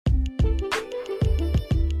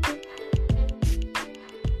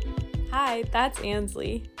Hi, that's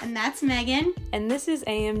Ansley. And that's Megan. And this is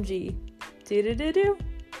A.M.G. Do-do-do-do.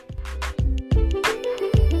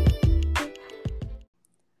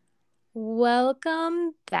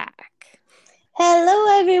 Welcome back.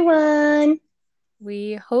 Hello, everyone.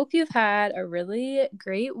 We hope you've had a really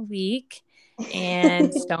great week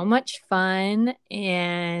and so much fun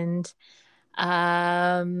and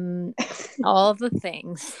all the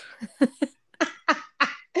things.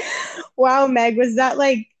 Wow, Meg, was that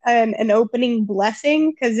like an opening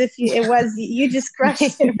blessing? Because if it was, you just crushed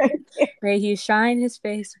it right there. May he shine his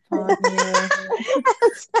face upon you.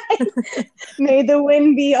 May the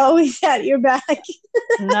wind be always at your back.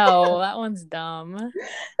 No, that one's dumb. No,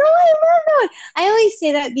 I always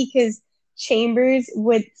say that because Chambers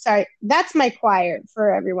that's my choir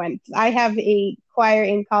for everyone. I have a choir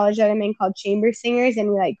in college that I'm in called Chamber Singers,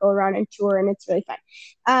 and we like go around and tour, and it's really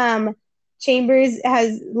fun. Chambers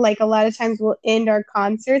has like a lot of times we'll end our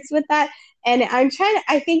concerts with that. And I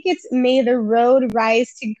think it's may the road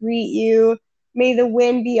rise to greet you. May the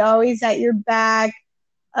wind be always at your back.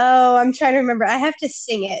 Oh, I'm trying to remember. I have to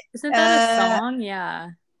sing it. Isn't that a song? Yeah.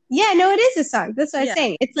 Yeah, no, it is a song. That's what I'm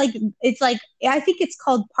saying. It's like, I think it's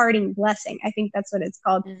called Parting Blessing. I think that's what it's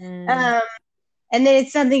called. And then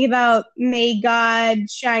it's something about may God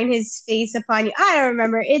shine his face upon you. I don't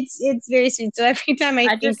remember. It's very sweet. So every time I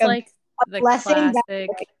think just of like the blessing, classic,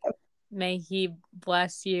 may he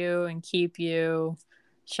bless you and keep you,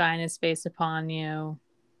 shine his face upon you.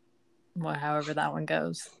 Well, however that one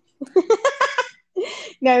goes.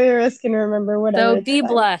 Neither of us can remember whatever. So be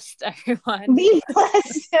blessed, everyone. Be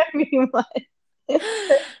blessed, everyone.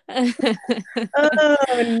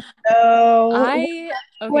 Oh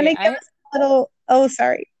no!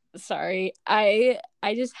 Sorry.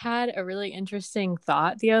 I just had a really interesting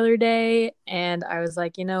thought the other day, and I was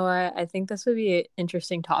like, you know what? I think this would be an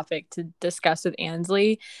interesting topic to discuss with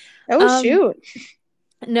Ansley. Oh, shoot.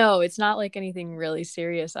 No, it's not like anything really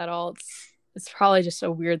serious at all. It's probably just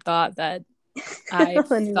a weird thought that I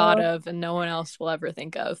thought of and no one else will ever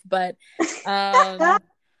think of. But I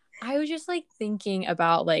was just like thinking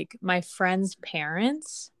about like my friends'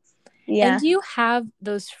 parents. Yeah. And do you have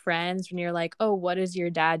those friends when you're like, oh, what does your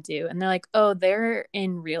dad do? And they're like, oh, they're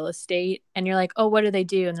in real estate. And you're like, oh, what do they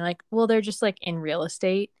do? And they're like, well, they're just like in real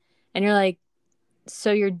estate. And you're like,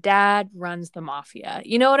 so your dad runs the mafia.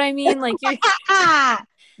 You know what I mean? Like you're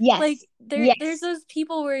yes. Like there's those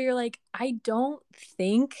people where you're like, I don't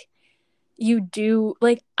think you do.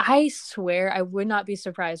 Like, I swear I would not be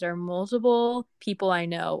surprised. There are multiple people I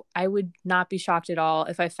know. I would not be shocked at all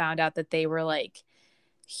if I found out that they were like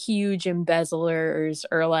huge embezzlers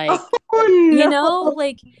or like, you know,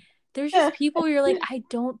 like there's just people where you're like, I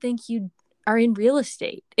don't think you are in real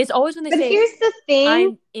estate. It's always when they say, here's the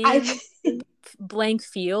thing, I'm in blank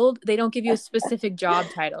field, they don't give you a specific job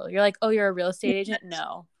title. You're like, oh, you're a real estate agent?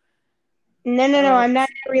 No, I'm not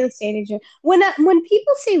a real estate agent. When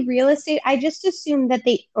people say real estate, I just assume that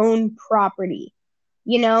they own property,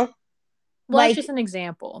 you know? Well, that's just an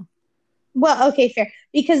example. Well, okay, fair.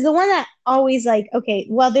 Because the one that always like, okay,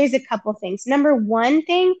 well, there's a couple things. Number one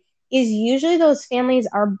thing is usually those families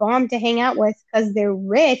are bomb to hang out with because they're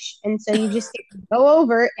rich. And so you just go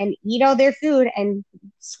over and eat all their food and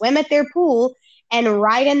swim at their pool and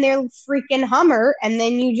ride in their freaking Hummer, and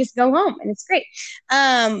then you just go home, and it's great.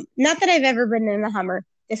 Not that I've ever been in a Hummer,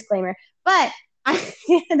 disclaimer, but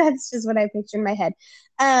that's just what I picture in my head.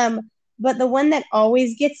 But the one that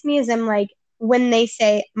always gets me is I'm like, when they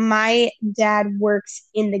say, my dad works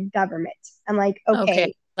in the government, I'm like,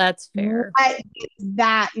 okay. That's fair. What does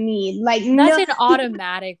that mean? Like, that's an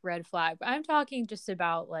automatic red flag. But I'm talking just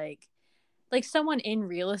about like someone in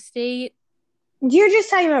real estate. You're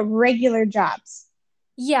just talking about regular jobs.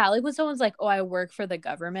 Yeah, like when someone's like, oh, I work for the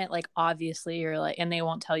government, like obviously you're like, and they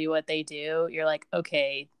won't tell you what they do. You're like,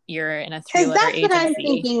 okay, you're in a 3-letter agency. That's what I'm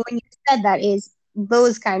thinking when you said that is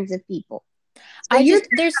those kinds of people. So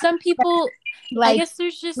there's some people, like, I guess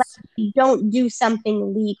there's just like, don't do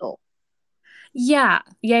something legal. Yeah.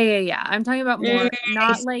 I'm talking about more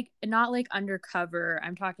not like undercover.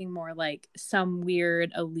 I'm talking more like some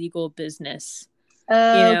weird illegal business.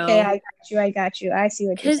 Okay, I got you. I see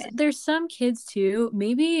what you're saying. Because there's some kids too.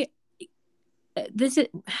 Maybe this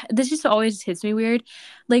just always hits me weird.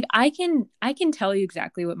 Like I can tell you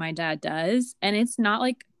exactly what my dad does, and it's not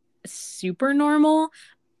like super normal.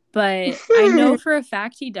 But I know for a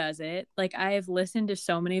fact he does it. Like, I have listened to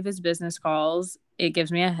so many of his business calls. It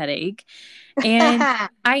gives me a headache. And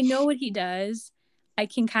I know what he does. I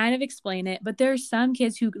can kind of explain it. But there are some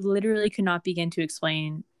kids who literally could not begin to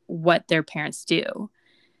explain what their parents do.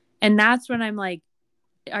 And that's when I'm like,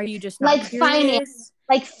 are you just not like curious? Finance?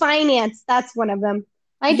 Like finance, that's one of them.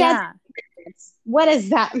 My dad's what does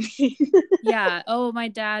that mean? Yeah. Oh, my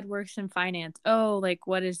dad works in finance. Oh, like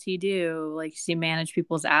what does he do? Like, does he manage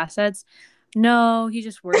people's assets? No, he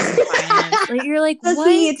just works in finance. Like, you're like,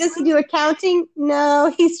 what? Does he do accounting?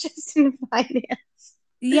 No, he's just in finance.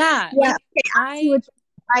 Yeah. Yeah. Like, okay,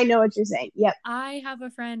 I know what you're saying. Yep. I have a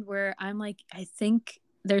friend where I'm like, I think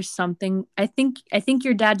there's something. I think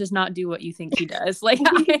your dad does not do what you think he does. Like,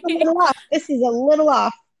 a little off. This is a little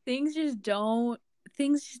off. Things just don't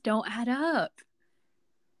add up.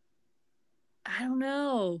 I don't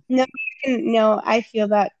know. No, I feel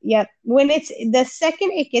that. Yep. When it's the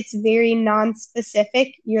second it gets very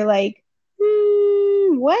non-specific, you're like,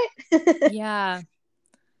 what? Yeah.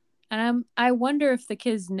 And I wonder if the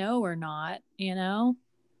kids know or not, you know?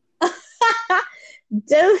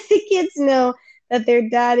 Don't the kids know that their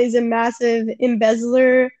dad is a massive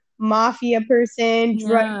embezzler, mafia person,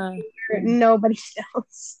 drug dealer? Nobody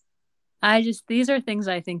knows. These are things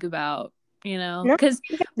I think about, you know? No, Because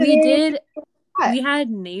we had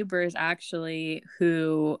neighbors actually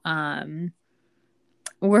who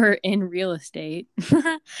were in real estate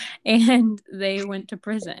and they went to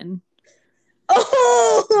prison.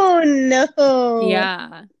 Oh no.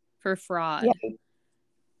 Yeah, for fraud. Yeah.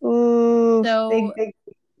 Ooh, So big.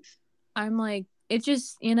 I'm like, it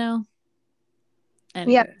just, you know.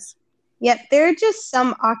 Anyways. Yep. There are just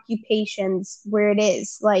some occupations where it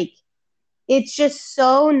is like it's just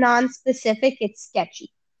so non-specific, it's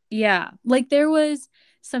sketchy. Yeah. Like there was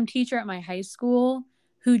some teacher at my high school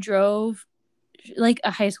who drove, like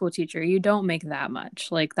a high school teacher. You don't make that much.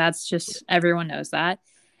 Like that's just, everyone knows that.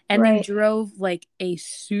 And they drove like a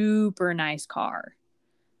super nice car.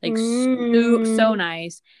 Like so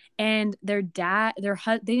nice. And their dad,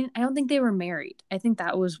 I don't think they were married. I think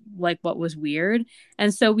that was like what was weird.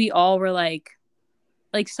 And so we all were like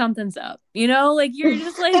something's up, you know, like you're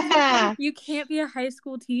just like, you can't be a high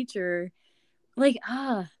school teacher. Like,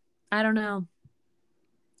 I don't know.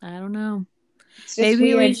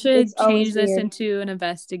 Maybe we should change this into an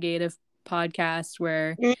investigative podcast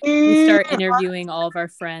where we start interviewing all of our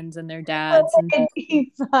friends and their dads. It'd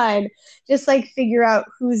be fun. Just like figure out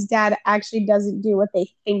whose dad actually doesn't do what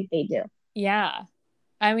they think they do. Yeah.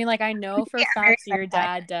 I mean, like, I know for a fact your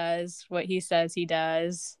dad does what he says he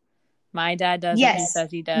does. My dad does what he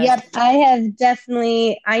says he does. Yep,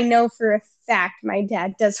 I know for a fact my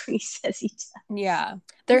dad does what he says he does. Yeah.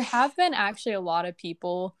 There have been actually a lot of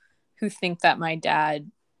people who think that my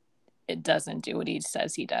dad doesn't do what he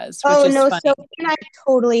says he does. Oh, no, funny. so I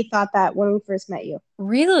totally thought that when we first met you.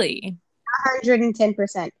 Really?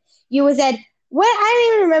 110%. You said, what? I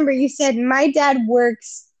don't even remember. You said, my dad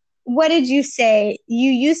works. What did you say?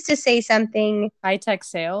 You used to say something. High-tech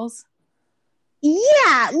sales?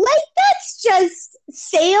 Yeah, like that's just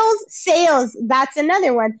sales. That's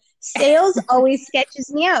another one. Sales always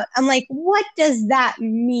sketches me out. I'm like, what does that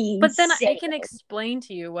mean? But then I can explain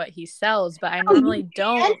to you what he sells, but I normally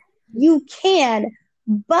don't. You can,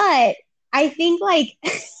 but I think like,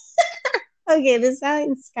 okay, this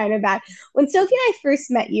sounds kind of bad. When Sophie and I first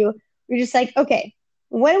met you, we were just like, okay,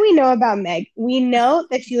 what do we know about Meg? We know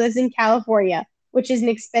that she lives in California, which is an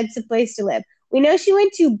expensive place to live. We know she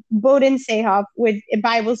went to Bodenseehof with a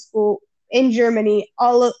Bible school in Germany.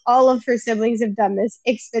 All of her siblings have done this.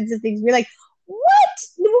 Expensive things. We're like, what?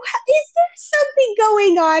 Is there something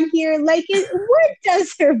going on here? Like, she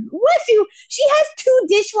has 2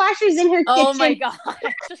 dishwashers in her kitchen. Oh my gosh.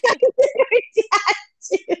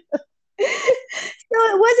 So it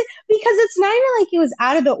wasn't, because it's not even like it was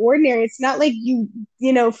out of the ordinary. It's not like you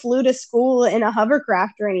flew to school in a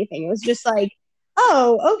hovercraft or anything. It was just like,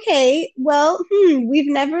 oh, okay, well,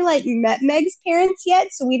 we've never like met Meg's parents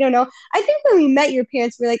yet, so we don't know. I think when we met your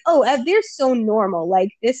parents, we're like, oh, they're so normal. Like,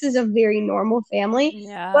 this is a very normal family.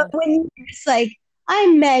 Yeah. But when you're just like,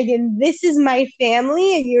 I'm Megan, this is my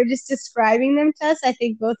family, and you're just describing them to us, I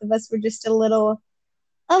think both of us were just a little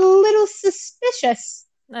suspicious.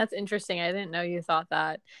 That's interesting. I didn't know you thought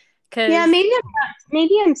that. Yeah, maybe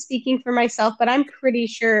I'm speaking for myself, but I'm pretty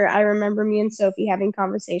sure I remember me and Sophie having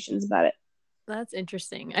conversations about it. That's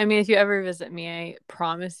interesting. I mean, if you ever visit me, I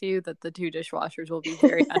promise you that the 2 dishwashers will be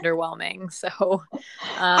very underwhelming. So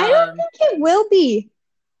I don't think it will be.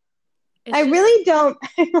 I really don't.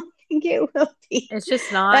 I don't think it will be. It's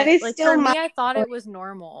just not. That is like, still for me, I thought it was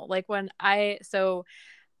normal. Like when okay,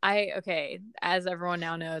 as everyone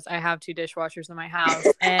now knows, I have 2 dishwashers in my house,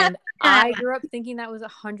 and I grew up thinking that was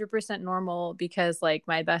 100% normal because like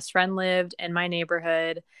my best friend lived in my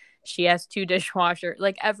neighborhood. She has 2 dishwashers.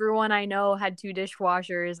 Like everyone I know had 2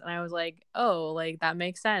 dishwashers, and I was like, oh, like that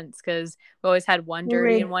makes sense because we always had one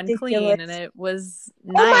dirty and one clean, and it was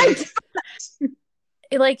nice.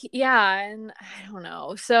 like, yeah, and I don't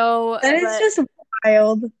know. So, That is but just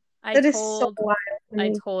wild. I That is so told wild to I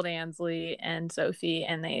me. told Ansley and Sophie,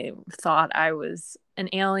 and they thought I was an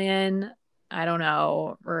alien. I don't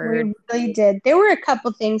know, or We really did. There were a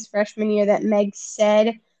couple things freshman year that Meg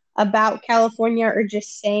said about California or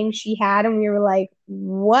just saying she had, and we were like,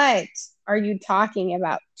 what are you talking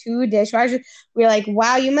about? Two dishwashers? We were like,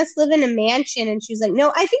 wow, you must live in a mansion. And she was like,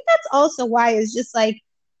 no, I think that's also why it's just like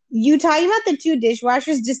you talking about the two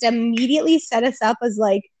dishwashers just immediately set us up as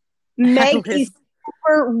like I Meg is was.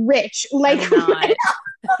 super rich. Like I'm right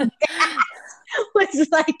not. was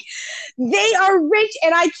like, they are rich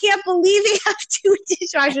and I can't believe they have two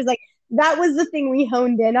dishwashers. Like that was the thing we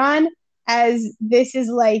honed in on as this is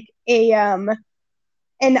like a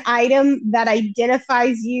an item that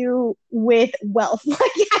identifies you with wealth. Like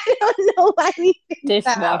I don't know why we figured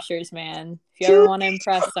that out. Dishwashers, man. If you ever Two want to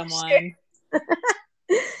impress someone,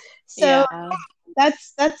 so yeah.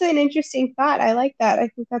 that's an interesting thought. I like that. I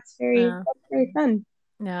think Yeah. that's very fun.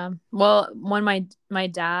 Yeah. Well, when my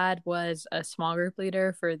dad was a small group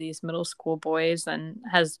leader for these middle school boys and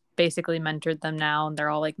has basically mentored them now, and they're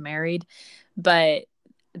all like married, but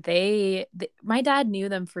my dad knew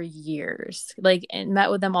them for years, like, and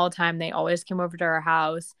met with them all the time. They always came over to our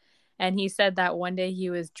house, and he said that one day he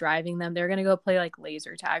was driving them. They were gonna go play like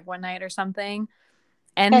laser tag one night or something,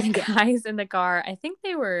 and Heck the yeah. guys in the car, I think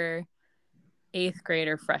they were eighth grade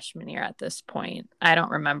or freshman year at this point. I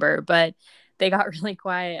don't remember, but they got really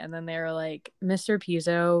quiet, and then they were like, "Mr.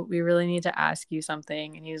 Pizzo, we really need to ask you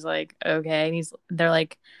something." And he's like, "Okay." And they're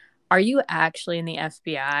like, "Are you actually in the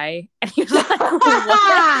FBI?" And he was like,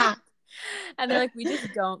 "What?" And they're like, "We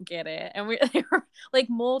just don't get it." And they were like,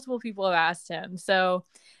 multiple people have asked him. So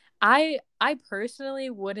I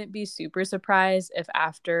personally wouldn't be super surprised if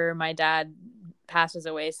after my dad passes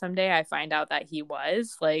away someday, I find out that he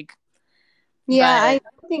was like, Yeah, I but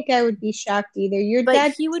don't think I would be shocked either. Your but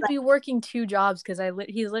dad he would be working two jobs because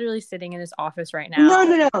he's literally sitting in his office right no, now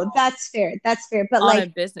no, no. That's fair. That's fair. But on like,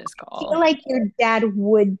 a business I feel call. like your dad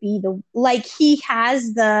would be the like he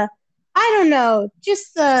has the I don't know,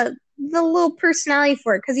 just the little personality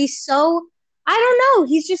for it because he's so I don't know,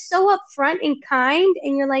 he's just so upfront and kind,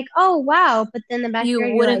 and you're like, oh wow. But then the You backyard, you're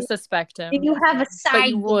like, wouldn't suspect do him, you have a but you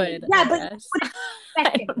side game? would, I Yeah, but you guess. wouldn't expect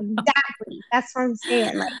I it don't know. exactly. That's what I'm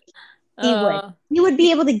saying. Like he would, Uh, he would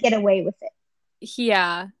be able to get away with it.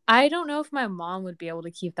 yeah. I don't know if my mom would be able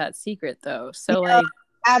to keep that secret though. So No, like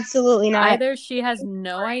absolutely not. either she has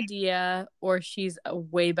no idea or she's a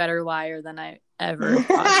way better liar than I ever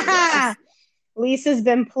thought she was. Lisa's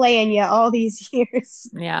been playing you all these years.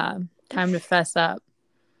 Yeah. Time to fess up.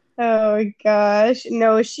 Oh gosh.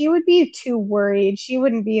 No, she would be too worried. She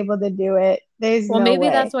wouldn't be able to do it. There's Well, no maybe way.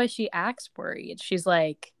 that's why she acts worried. She's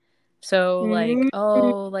like, so like, Mm,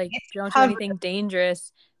 oh, like it's don't do covered. anything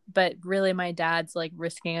dangerous, but really my dad's like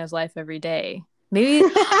risking his life every day. Maybe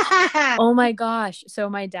oh my gosh. So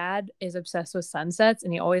my dad is obsessed with sunsets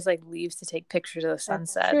and he always like leaves to take pictures of the That's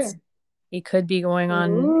sunsets. true. He could be going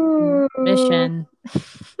on Ooh. mission.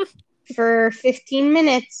 For 15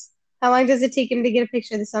 minutes. How long does it take him to get a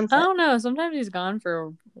picture of the I sunset? don't know. Sometimes he's gone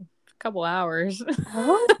for a couple hours.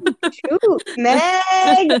 Oh, shoot. Meg,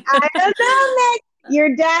 I don't know, Meg.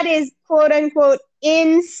 Your dad is quote unquote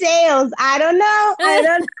in sales. I don't know. I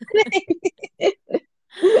don't know.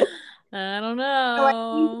 I don't So I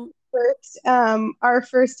think know. first, our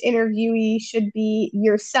first interviewee should be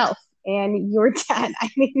yourself and your dad. I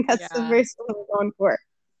think that's the Yeah. first one we're going for.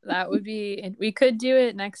 That would be, we could do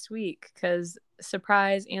it next week because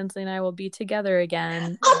surprise, Ansley and I will be together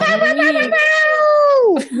again in a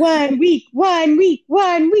week 1 week, 1 week,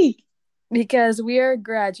 1 week. because we are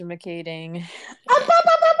graduating.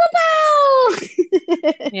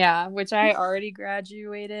 Yeah, which I already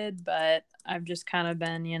graduated, but I've just kind of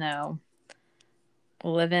been,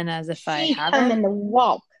 living as if I She haven't. coming to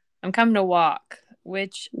walk. I'm coming to walk,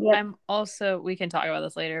 which Yep. I'm also, we can talk about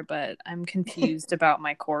this later, but I'm confused about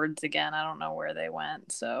my cords again. I don't know where they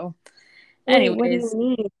went. So, Wait, what do you anyways,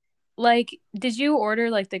 mean? like, did you order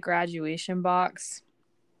like the graduation box?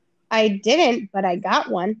 I didn't, but I got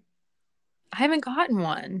one. I haven't gotten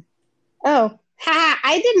one. Oh, ha!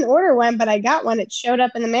 I didn't order one, but I got one. It showed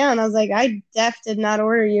up in the mail, and I was like, I did not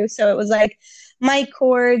order you. So it was like my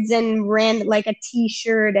cords and like a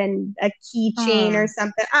T-shirt and a keychain or Oh,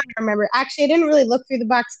 something. I don't remember. Actually, I didn't really look through the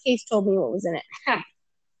box. Case told me what was in it.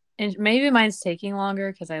 and maybe mine's taking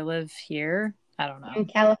longer because I live here. I don't In know.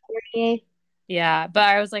 California. Yeah, but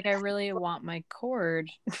I was like, I really want my cord.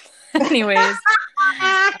 Anyways,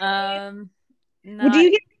 um, Would not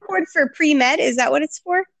you get a cord for pre-med? Is that what it's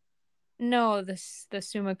for? no, the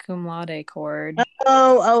summa cum laude cord.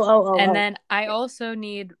 And Oh. then I also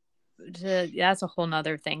need that's a whole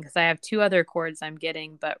nother thing because I have two other cords I'm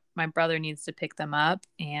getting, but my brother needs to pick them up.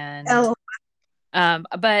 And Oh,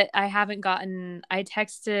 but I haven't gotten, I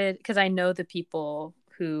texted because I know the people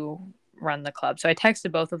who run the club. So I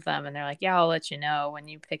texted both of them and they're like, yeah, I'll let you know when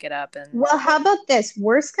you pick it up. And well, how about this?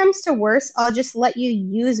 Worst comes to worst, I'll just let you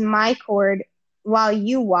use my cord while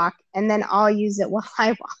you walk, and then I'll use it while I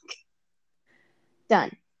walk.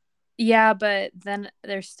 Done. yeah, but then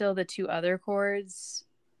there's still the two other cords.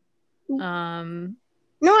 Um,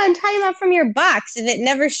 No, I'm talking about from your box. If it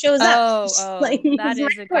never shows up, just like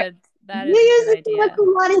use my cord. that You is a good use it to look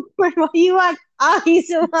idea. water cord while you walk. I'll use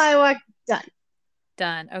it while I walk. Done.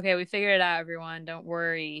 Done. Okay, we figured it out, everyone. Don't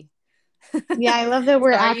worry. Yeah, I love that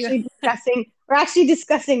Sorry you we're actually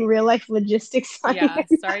discussing real life logistics on yeah,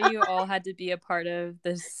 here. sorry you all had to be a part of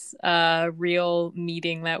this real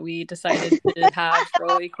meeting that we decided to have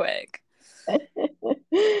really quick.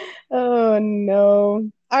 Oh no.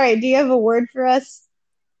 All right, do you have a word for us?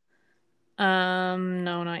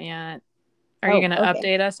 No, not yet. Are you Oh, gonna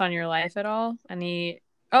okay. update us on your life at all? Any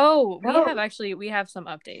Oh, Oh, we have some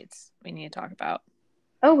updates we need to talk about.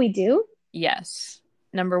 oh, we do? Yes.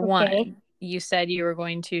 Number Okay. one, you said you were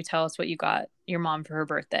going to tell us what you got your mom for her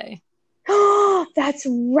birthday. Oh, that's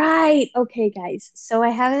right. Okay, guys. So I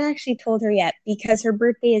haven't actually told her yet because her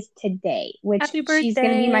birthday is today, which Happy she's gonna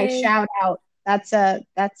be my birthday. shout out. That's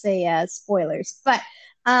a spoilers. But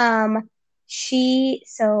um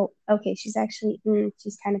she's actually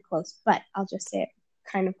she's kind of close, but I'll just say it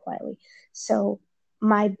kind of quietly. So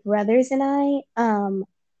my brothers and I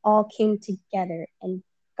all came together and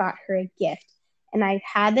got her a gift. And I've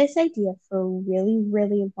had this idea for a really,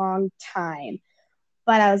 really long time,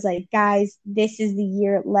 but I was like, guys, this is the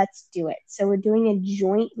year. Let's do it. So we're doing a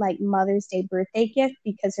joint like Mother's Day birthday gift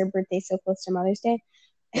because her birthday's so close to Mother's Day.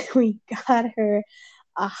 And we got her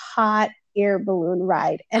a hot air balloon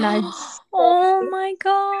ride. And Oh my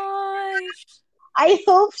gosh. I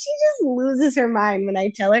hope she just loses her mind when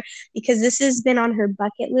I tell her, because this has been on her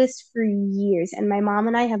bucket list for years. And my mom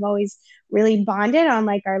and I have always really bonded on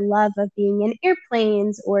like our love of being in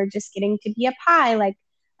airplanes or just getting to be up high, like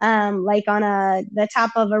on the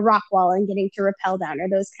top of a rock wall and getting to rappel down or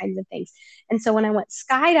those kinds of things. And so when I went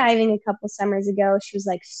skydiving a couple summers ago, she was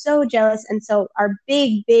like so jealous. And so our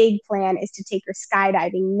big plan is to take her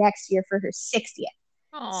skydiving next year for her 60th.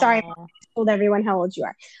 Sorry, I Oh. told everyone how old you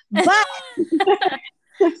are. But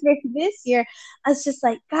for this year, I was just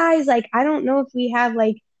like, guys, like, I don't know if we have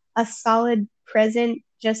like a solid present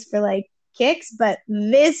just for like kicks, but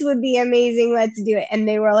this would be amazing. Let's do it. And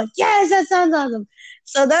they were like, yes, that sounds awesome.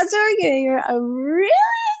 So that's what we're getting her. I'm really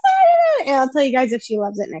excited. And I'll tell you guys if she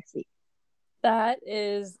loves it next week. That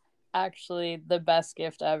is actually the best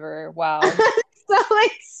gift ever. Wow. I'm so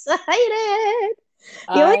excited.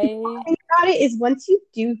 The only I thing about it is once you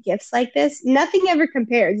do gifts like this, nothing ever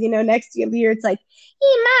compares. Next year it's like,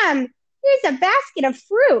 hey, mom, here's a basket of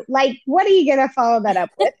fruit. Like, what are you going to follow that up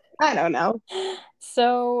with? I don't know.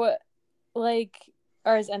 so like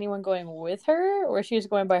is anyone going with her or is she just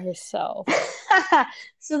going by herself?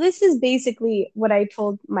 So this is basically what I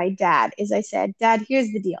told my dad is I said, Dad, here's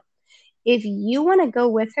the deal. If you want to go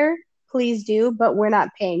with her, please do, but we're not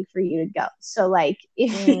paying for you to go. So like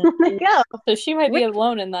if you Mm. want to go, So she might we're be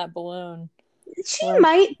alone in that balloon. She Like,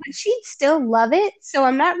 might, but she'd still love it. So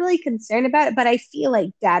I'm not really concerned about it, but I feel like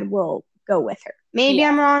dad will go with her. Maybe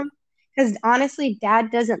I'm yeah. wrong because honestly,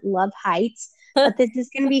 dad doesn't love heights, but this is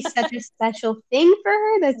going to be such a special thing for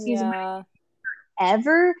her that she's Yeah.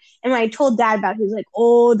 ever. And when I told dad about it, he was like,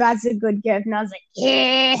 oh, that's a good gift. And I was like,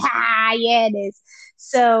 yeah, yeah, it is.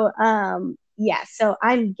 So, yeah, so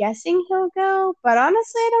I'm guessing he'll go, but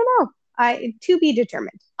honestly, I don't know. To be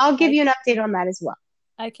determined. I'll give I you an update on that as well.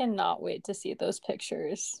 I cannot wait to see those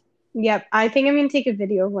pictures. Yep, I think I'm gonna take a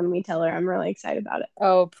video when we tell her. I'm really excited about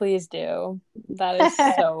Oh, please do. it.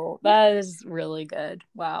 That is really good.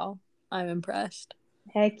 Wow. I'm impressed.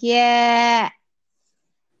 Heck yeah.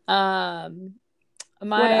 Um What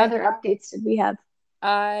my other updates did we have?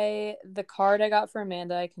 the card I got for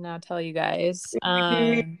Amanda, I can now tell you guys.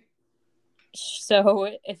 Mhm. So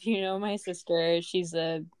if you know my sister, she's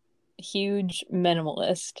a huge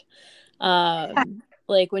minimalist.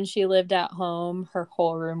 Like when she lived at home, her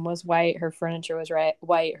whole room was white, her furniture was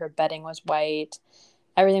white, her bedding was white,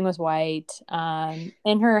 everything was white. In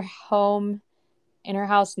her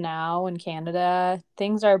house now in Canada,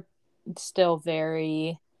 things are still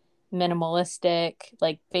very minimalistic.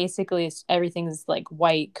 Like basically everything's like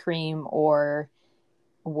white, cream, or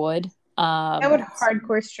wood. That would Um,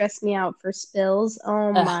 hardcore stress me out for spills.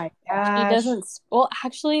 Oh ugh, my she gosh. doesn't. Well,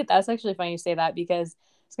 actually, that's actually funny you say that because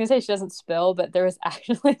was gonna say she doesn't spill, but there was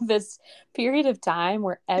actually this period of time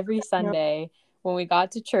where every Sunday when we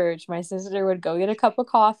got to church, my sister would go get a cup of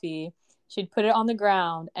coffee. She'd put it on the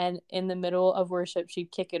ground, and in the middle of worship,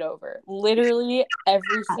 she'd kick it over. Literally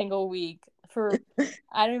every single week for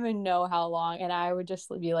I don't even know how long. And I would just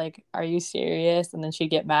be like, "Are you serious?" And then she'd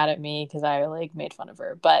get mad at me because I like made fun of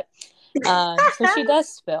her. But so she does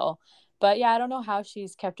spill. But yeah, I don't know how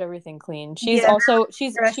she's kept everything clean. She's Yeah, also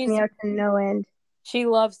stress me out to no end. she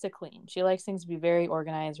loves to clean. She likes things to be very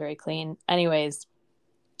organized, very clean. Anyways,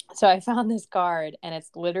 so I found this card, and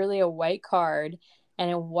it's literally a white card and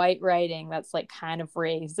in white writing that's like kind of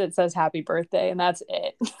raised. It says happy birthday, and that's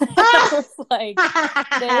it. I was like,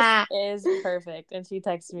 this is perfect. And she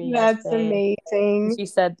texted me That's yesterday. And amazing. she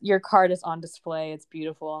said, your card is on display. It's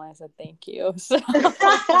beautiful. And I said, thank you. So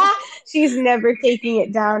She's never taking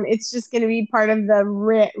it down. It's just going to be part of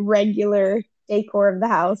the regular decor of the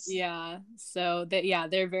house. yeah. So that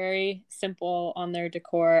they're very simple on their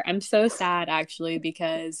decor. I'm so sad actually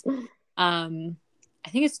because I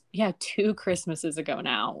think it's 2 Christmases ago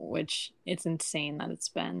now, which it's insane that it's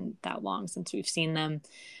been that long since we've seen them.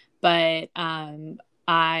 But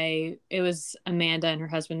it was Amanda and her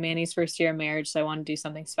husband Manny's first year of marriage, so I wanted to do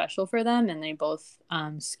something special for them, and they both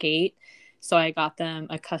skate. So I got them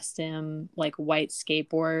a custom like white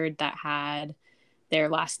skateboard that had their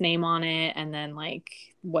last name on it, and then like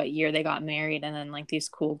what year they got married, and then like these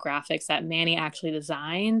cool graphics that Manny actually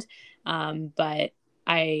designed. But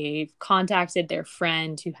I contacted their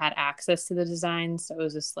friend who had access to the design, so it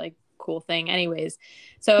was just like cool thing. Anyways,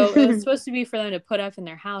 so it was supposed to be for them to put up in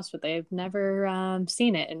their house, but they've never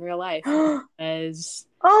seen it in real life because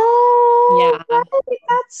yeah,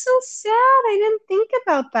 that's so sad. I didn't think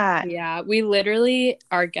about that. Yeah, we literally,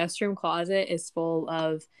 our guest room closet is full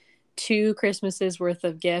of 2 Christmases worth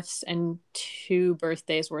of gifts and 2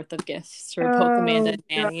 birthdays worth of gifts for both Amanda and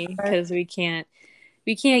Manny, because we can't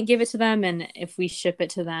give it to them, and if we ship it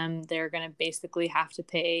to them, they're gonna basically have to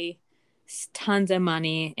pay tons of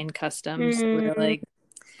money in customs. So we're like,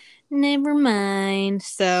 never mind.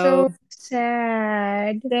 So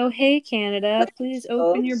sad. So hey Canada, please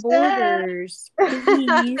open your borders.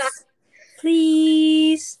 Please.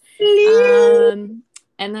 Please. And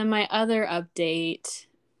then my other update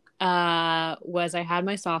was I had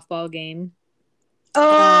my softball game.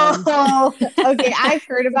 Oh, okay. I've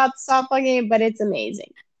heard about the softball game, but it's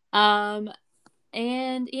amazing.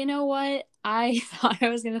 And you know what? I thought I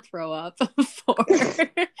was going to throw up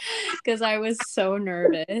because I was so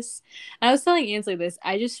nervous. I was telling Ansley this.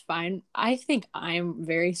 I think I'm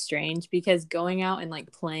very strange because going out and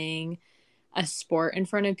like playing a sport in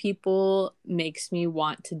front of people makes me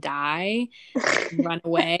want to die and run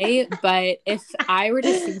away. But if I were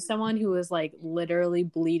to see someone who was like literally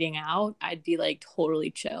bleeding out, I'd be like totally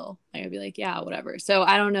chill. I'd be like, yeah, whatever. So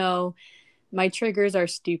I don't know. My triggers are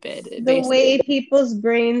stupid. The way people's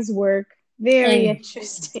brains work. Very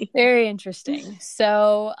interesting. Very interesting.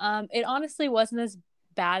 So it honestly wasn't as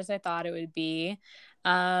bad as I thought it would be.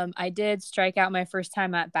 I did strike out my first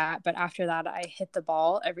time at bat, but after that I hit the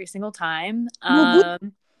ball every single time.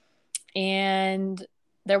 And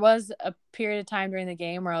there was a period of time during the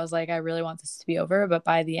game where I was like, I really want this to be over, but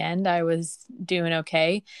by the end I was doing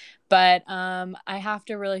okay. But I have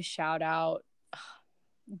to really shout out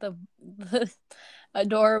the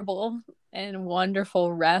adorable and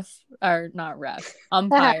wonderful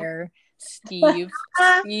umpire Steve.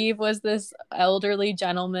 Steve was this elderly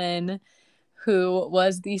gentleman who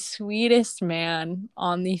was the sweetest man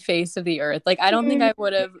on the face of the earth. Like I don't think I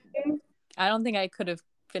could have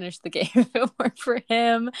finished the game if it weren't for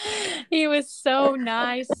him. He was so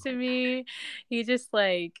nice to me. He just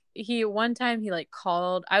one time he like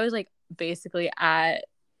called, I was like basically at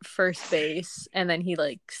first base, and then he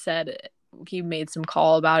like said he made some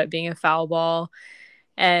call about it being a foul ball,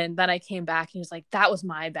 and then I came back and he was like, that was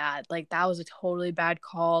my bad, like that was a totally bad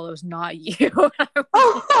call, it was not you. I was like,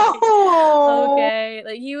 okay,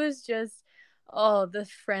 like he was just the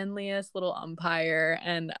friendliest little umpire,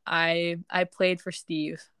 and I played for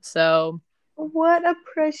Steve, so what a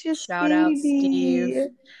precious shout out Steve.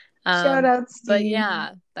 Shout out Steve. But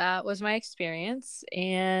yeah, that was my experience,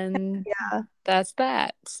 and that's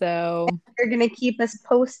that. So you're gonna keep us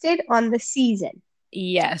posted on the season.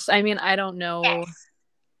 Yes, I mean I don't know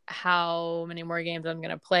how many more games I'm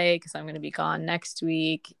gonna play because I'm gonna be gone next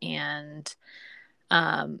week, and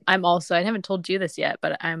I haven't told you this yet,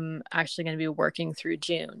 but I'm actually gonna be working through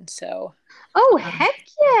June. So heck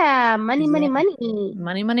yeah, money,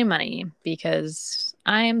 because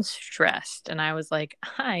I am stressed, and I was like,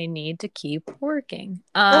 I need to keep working.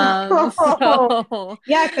 Yeah, because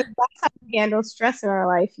that's how we handle stress in our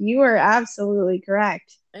life. You are absolutely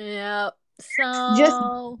correct. Yep. Just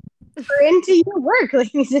So, into your work,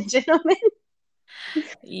 ladies and gentlemen.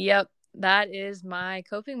 yep. That is my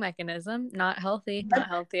coping mechanism. Not healthy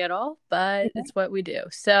at all, but it's what we do.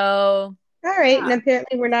 So, All right, and yeah.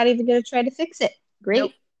 apparently we're not even going to try to fix it. Nope.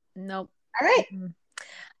 Great. Nope. All right. Mm-mm.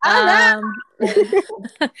 All right.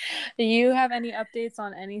 Do you have any updates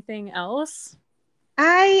on anything else?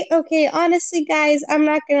 Okay, honestly, guys, I'm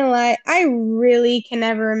not gonna lie. I really can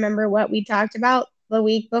never remember what we talked about the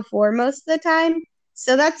week before most of the time.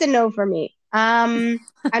 So that's a no for me. I'm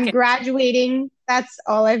Okay. graduating. That's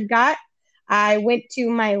all I've got. I went to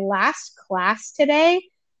my last class today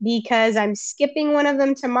because I'm skipping one of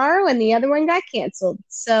them tomorrow and the other one got canceled.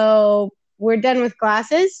 So we're done with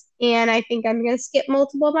classes, and I think I'm gonna skip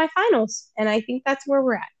multiple of my finals. And I think that's where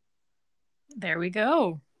we're at. There we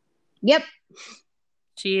go. Yep.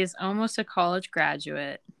 She is almost a college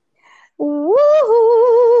graduate.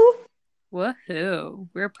 Woohoo! Woohoo.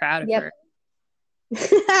 We're proud of Yep. her.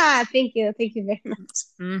 Thank you. Thank you very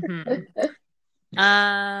Mm-hmm.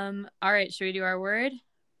 much. All right, should we do our word?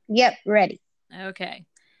 Yep, ready. Okay.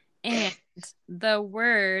 And the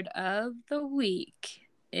word of the week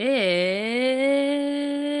is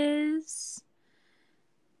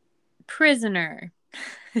prisoner.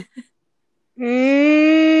 Very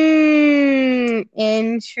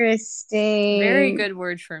Interesting. good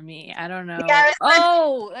word for me. I don't Yeah, know.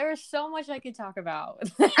 Oh, there's so much I could talk about.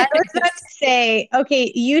 I was about to say,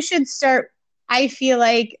 okay, you should start. I feel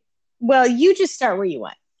like, well, you just start where you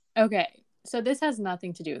want. Okay, so this has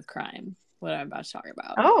nothing to do with crime, what I'm about to talk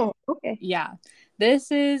about. Oh, okay. Yeah,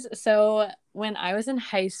 this is so when I was in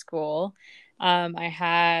high school, I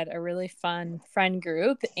had a really fun friend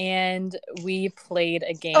group and we played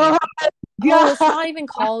a game. Oh, Oh, it's God. not even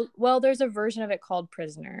called, well, there's a version of it called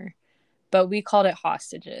Prisoner, but we called it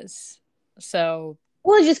Hostages. So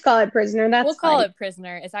We'll just call it prisoner. we'll That's call fine. it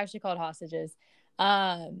Prisoner. It's actually called Hostages.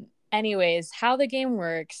 Anyways, how the game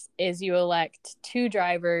works is you elect two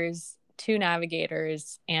drivers, two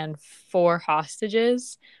navigators, and four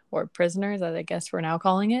hostages or prisoners, as I guess we're now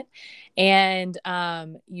calling it. And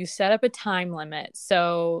you set up a time limit.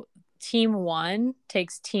 So team one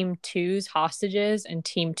takes team two's hostages, and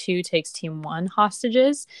team two takes team one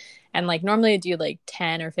hostages. And like normally, you do like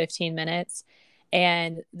 10 or 15 minutes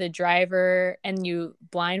and the driver and you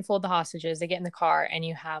blindfold the hostages, they get in the car and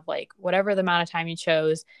you have like whatever the amount of time you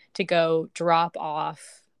chose to go drop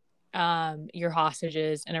off your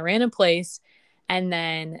hostages in a random place, and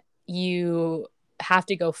then you have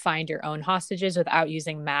to go find your own hostages without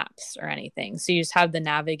using maps or anything. So you just have the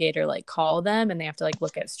navigator like call them and they have to like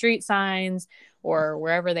look at street signs or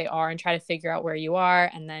wherever they are and try to figure out where you are,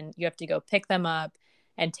 and then you have to go pick them up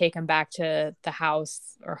and take them back to the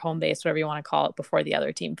house or home base, whatever you want to call it, before the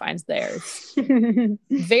other team finds theirs.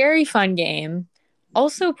 Very fun game.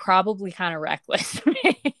 Also, probably kind of reckless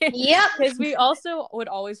Yep. because we also would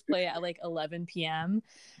always play at like 11 p.m.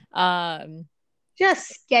 Um,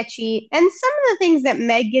 Just sketchy. And some of the things that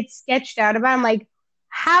Meg gets sketched out about, I'm like,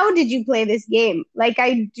 how did you play this game? Like,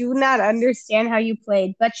 I do not understand how you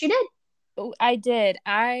played, but you did. I did.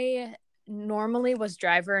 I normally was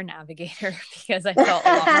driver and navigator because I felt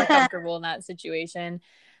a lot more comfortable in that situation.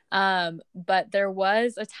 But there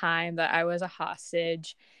was a time that I was a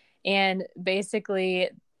hostage, and basically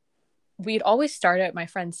we'd always start at my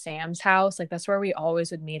friend Sam's house. Like that's where we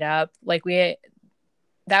always would meet up. Like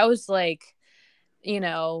that was like,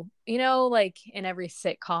 like in every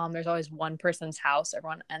sitcom, there's always one person's house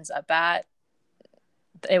everyone ends up at.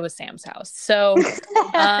 It was Sam's house. So,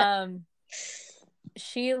 um,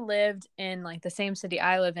 she lived in like the same city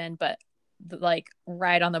I live in, but like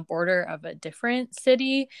right on the border of a different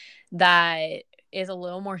city that is a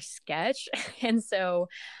little more sketch. And so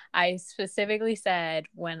I specifically said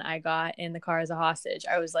when I got in the car as a hostage,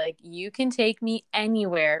 I was like, you can take me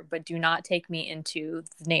anywhere, but do not take me into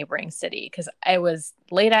the neighboring city because I was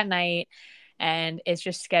late at night and it's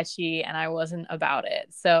just sketchy and I wasn't about it.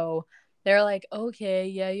 So they're like, okay,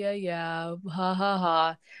 yeah, ha ha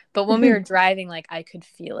ha. But when we were driving, like I could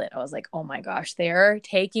feel it. I was like, oh my gosh, they're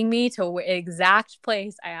taking me to exact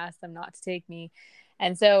place I asked them not to take me.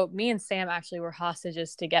 And so me and Sam actually were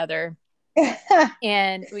hostages together.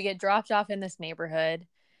 And we get dropped off in this neighborhood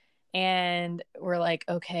and we're like,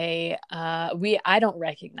 okay, I don't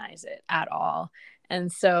recognize it at all. And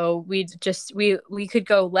so we could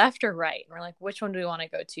go left or right. And we're like, which one do we want to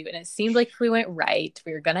go to? And it seemed like if we went right,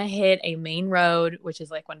 we were gonna hit a main road, which is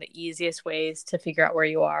like one of the easiest ways to figure out where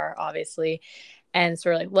you are, obviously. And so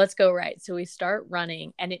we're like, let's go right. So we start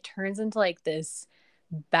running and it turns into like this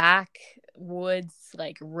backwoods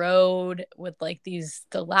like road with like these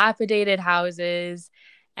dilapidated houses,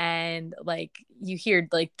 and like you hear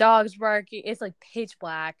like dogs barking. It's like pitch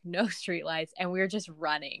black, no streetlights, and we were just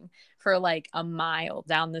running for like a mile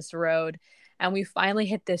down this road. And we finally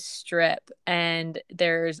hit this strip, and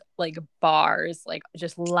there's like bars like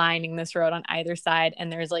just lining this road on either side,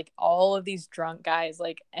 and there's like all of these drunk guys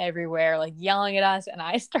like everywhere like yelling at us, and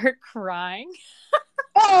I start crying.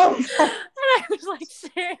 Oh, And I was like,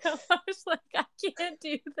 Sam, I was like, I can't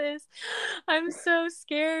do this. I'm so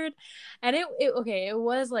scared. And it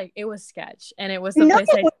was like, it was sketch. And it was the no, place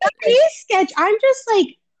that is sketch. I'm just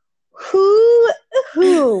like,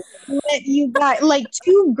 who let you guys, like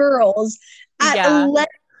two girls at yeah. 11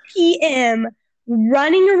 p.m.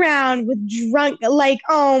 running around with drunk, like,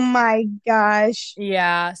 oh my gosh.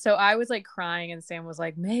 Yeah. So I was like crying, and Sam was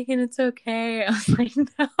like, Megan, it's okay. I was like,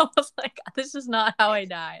 no, I was like, this is not how I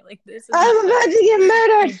die. Like, this is I'm not about to get how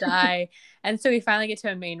I murdered. die. And so we finally get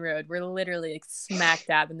to a main road. We're literally like smack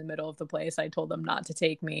dab in the middle of the place. I told them not to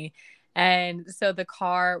take me. And so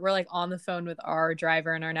we're like on the phone with our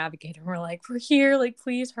driver and our navigator. We're like, we're here, like,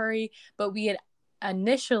 please hurry. But we had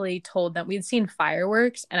initially told them we'd seen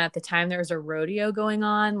fireworks, and at the time there was a rodeo going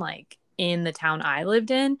on, like in the town I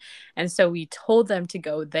lived in. And so we told them to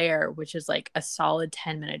go there, which is like a solid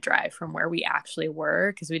 10-minute drive from where we actually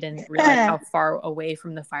were, because we didn't realize how far away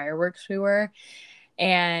from the fireworks we were.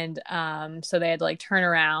 And so they had to like turn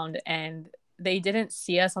around, and they didn't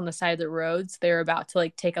see us on the side of the roads. They were about to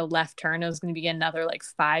like take a left turn. It was going to be another like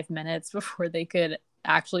 5 minutes before they could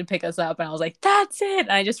actually pick us up. And I was like, that's it.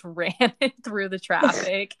 And I just ran it through the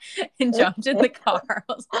traffic and jumped in the car.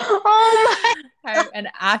 I was like, Oh my. and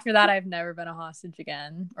after that, I've never been a hostage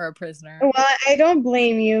again or a prisoner. Well, I don't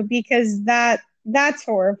blame you because that's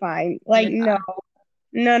horrifying. Like, Yeah.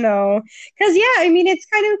 no. Because yeah, I mean, it's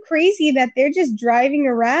kind of crazy that they're just driving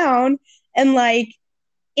around and like,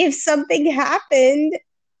 if something happened,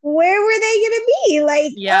 where were they gonna be?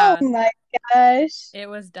 Like, oh Yeah. my gosh. It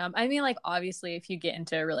was dumb. I mean, like, obviously, if you get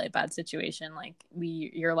into a really bad situation, like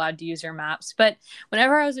you're allowed to use your maps. But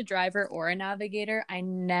whenever I was a driver or a navigator, I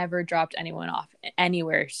never dropped anyone off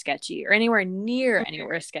anywhere sketchy or anywhere near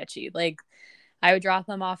anywhere sketchy. Like, I would drop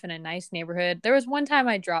them off in a nice neighborhood. There was one time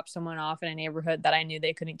I dropped someone off in a neighborhood that I knew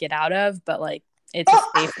they couldn't get out of, but like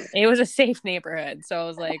it was a safe neighborhood. So I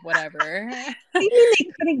was like, whatever. What do you mean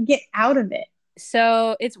they couldn't get out of it?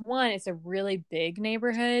 So it's a really big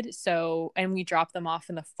neighborhood. So, and we dropped them off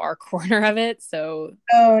in the far corner of it. So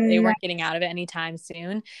Oh they no. weren't getting out of it anytime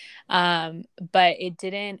soon. But it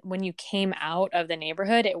didn't, when you came out of the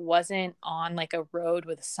neighborhood, it wasn't on like a road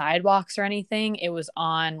with sidewalks or anything. It was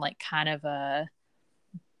on like kind of a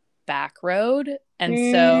back road. And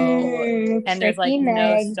so, and there's like Tricky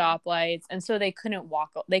no Meg. stoplights. And so they couldn't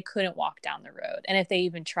walk down the road. And if they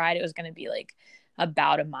even tried, it was going to be like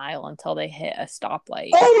about a mile until they hit a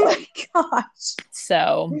stoplight. Oh my gosh.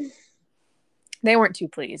 So they weren't too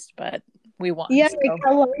pleased, but we won. Yeah, So. like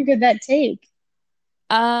how long did that take?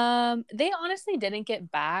 They honestly didn't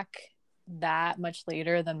get back that much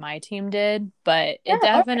later than my team did, but it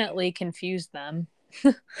definitely confused them.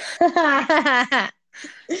 That's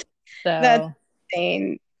So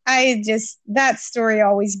insane. That story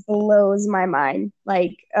always blows my mind.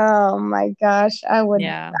 Like, oh my gosh, I would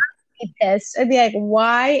yeah. be pissed. I'd be like,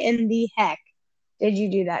 why in the heck did you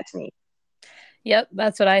do that to me? Yep,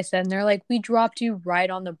 that's what I said. And they're like, we dropped you right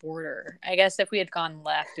on the border. I guess if we had gone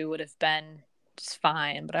left, it would have been just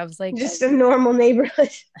fine. But I was like, Just a normal neighborhood.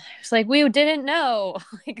 it's like we didn't know.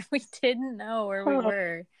 Like we didn't know where we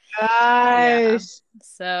were. Yeah. Gosh.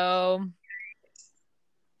 So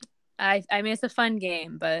I mean it's a fun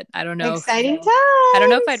game, but I don't know. Exciting times. I don't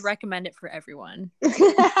know if I'd recommend it for everyone.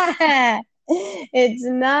 It's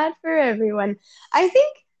not for everyone. I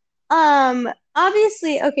think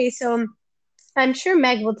obviously, okay, so I'm sure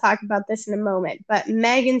Meg will talk about this in a moment, but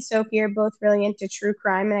Meg and Sophie are both really into true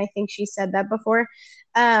crime, and I think she said that before.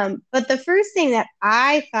 But the first thing that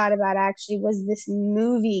I thought about actually was this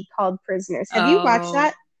movie called Prisoners. Have you watched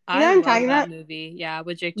that? You know I what I'm love talking that about? movie. Yeah,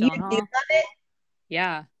 with Jake You do Gyllenhaal. love it?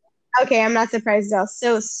 Yeah. Okay, I'm not surprised at all.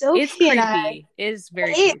 So It's Sophie and I, creepy. It is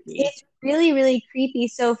very creepy. it's really, really creepy.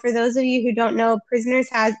 So for those of you who don't know, Prisoners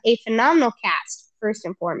has a phenomenal cast, first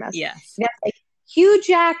and foremost. Yes. You got like Hugh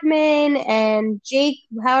Jackman and Jake,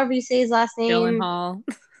 however you say his last name. Gyllenhaal.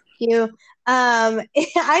 Hugh. I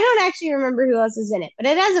don't actually remember who else is in it, but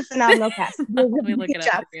it has a phenomenal cast. Let me look it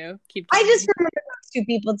up for you. I just remember those two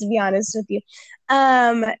people, to be honest with you.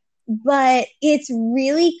 But it's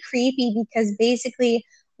really creepy because basically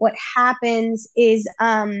what happens is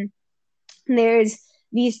there's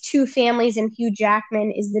these two families, and Hugh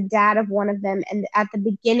Jackman is the dad of one of them. And at the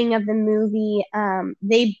beginning of the movie,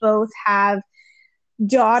 they both have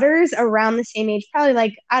daughters around the same age, probably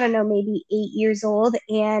like, I don't know, maybe 8 years old.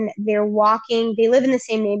 And they're walking, they live in the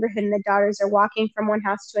same neighborhood, and the daughters are walking from one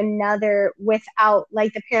house to another without,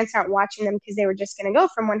 like, the parents aren't watching them because they were just going to go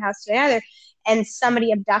from one house to another. And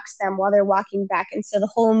somebody abducts them while they're walking back. And so the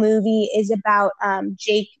whole movie is about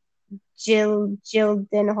Jake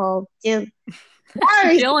Gyllenhaal.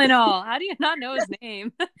 Gyllenhaal. How do you not know his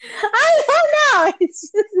name? I don't know. It's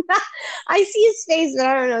just not, I see his face, but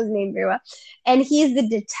I don't know his name very well. And he's the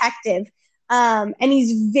detective. And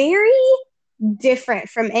he's very different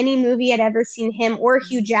from any movie I'd ever seen him or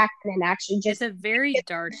Hugh Jackman in, actually. It's a very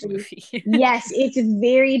dark movie. Yes, it's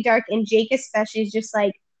very dark. And Jake especially is just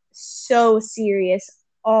like so serious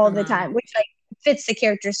all the time, which like fits the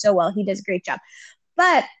character so well. He does a great job.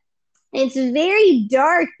 But it's very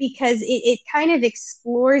dark because it kind of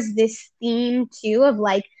explores this theme too of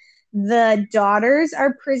like the daughters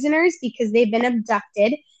are prisoners because they've been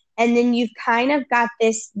abducted, and then you've kind of got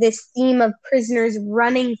this theme of prisoners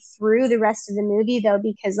running through the rest of the movie, though,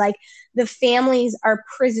 because like the families are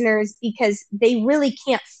prisoners because they really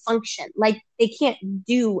can't function, like they can't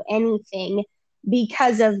do anything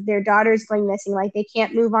because of their daughters going missing. Like they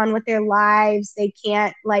can't move on with their lives, they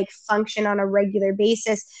can't like function on a regular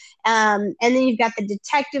basis. And then you've got the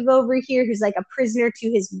detective over here who's like a prisoner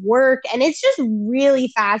to his work, and it's just really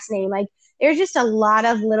fascinating. Like there's just a lot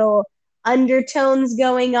of little undertones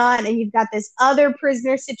going on, and you've got this other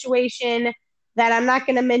prisoner situation that I'm not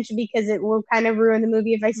going to mention because it will kind of ruin the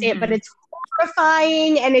movie if I say it, but it's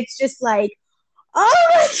horrifying, and it's just like, oh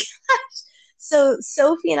my gosh. So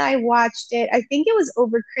Sophie and I watched it, I think it was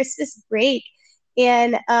over Christmas break,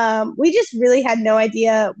 and we just really had no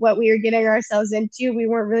idea what we were getting ourselves into. We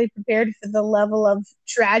weren't really prepared for the level of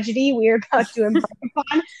tragedy we were about to embark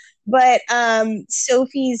upon. But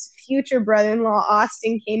Sophie's future brother-in-law,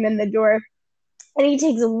 Austin, came in the door, and he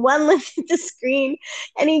takes one look at the screen,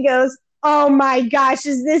 and he goes, "Oh my gosh,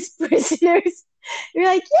 is this Prisoners?" You're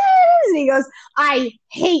like, "Yeah, it is." And he goes, "I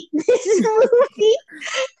hate this movie."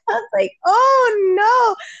 I was like, "Oh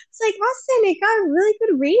no." It's like, "Austin, it got a really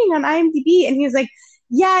good rating on IMDb." And he was like,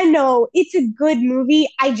 "Yeah, no, it's a good movie.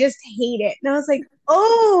 I just hate it." And I was like,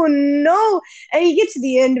 "Oh no." And you get to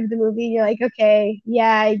the end of the movie and you're like, "Okay,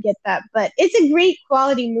 yeah, I get that." But it's a great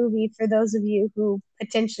quality movie for those of you who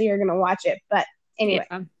potentially are going to watch it. But anyway.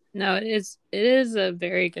 Yeah. No, it is a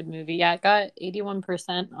very good movie. Yeah, it got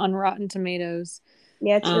 81% on Rotten Tomatoes.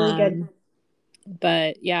 Yeah, it's really good.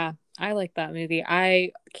 But yeah, I like that movie.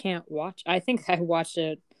 I can't watch. I think I watched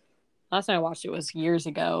it last time I watched it was years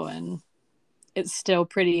ago, and it's still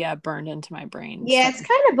pretty burned into my brain. Yeah, so. It's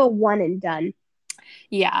kind of a one and done.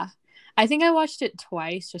 Yeah, I think I watched it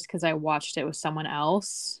twice just because I watched it with someone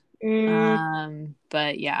else.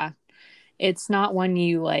 But yeah, it's not one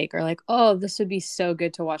you like are like, oh, this would be so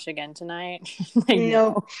good to watch again tonight. Like,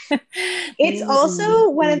 no. It's also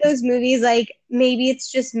one of those movies, like maybe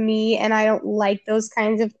it's just me and I don't like those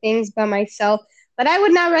kinds of things by myself, but I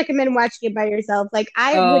would not recommend watching it by yourself. Like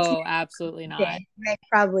absolutely not. I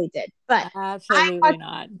probably did, but absolutely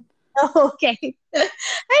not. Okay. Hey,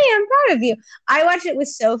 I'm proud of you. I watched it with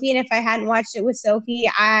Sophie, and if I hadn't watched it with Sophie,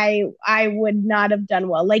 I would not have done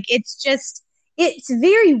well. Like it's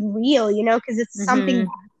very real, you know, because it's something that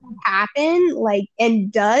can happen, like,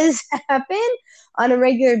 and does happen on a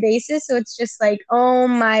regular basis. So it's just like, oh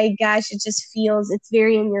my gosh, it's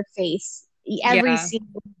very in your face. Every scene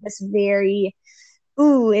is very,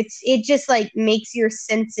 it just like makes your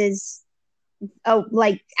senses. Oh,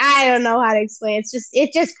 like I don't know how to explain. It's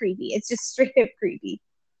just creepy. It's just straight up creepy.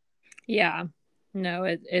 Yeah, no,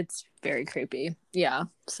 it's very creepy. Yeah,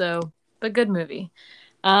 so but good movie.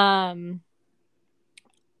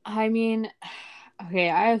 I mean, okay,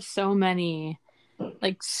 I have so many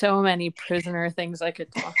prisoner things I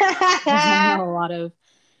could talk about. I know a lot of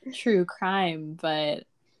true crime, but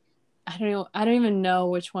I don't even know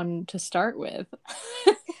which one to start with.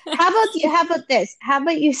 How about this? How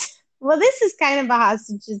about you? Well, this is kind of a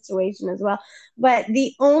hostage situation as well. But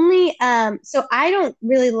the only so I don't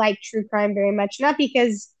really like true crime very much. Not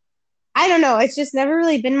because I don't know, it's just never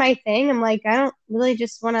really been my thing. I'm like, I don't really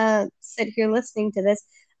just want to sit here listening to this.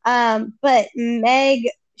 But Meg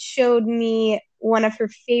showed me one of her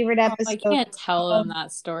favorite episodes. I can't tell them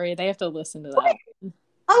that story. They have to listen to that.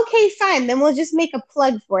 Okay, fine. Then we'll just make a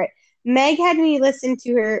plug for it. Meg had me listen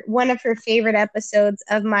to one of her favorite episodes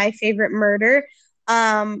of My Favorite Murder,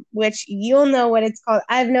 which you'll know what it's called.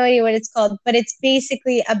 I have no idea what it's called, but it's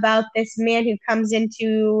basically about this man who comes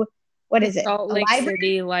into, what is it? Salt Lake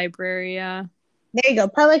City Library, yeah. There you go,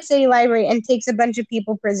 Public City Library, and takes a bunch of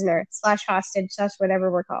people prisoner / hostage /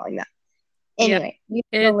 whatever we're calling that. Anyway, you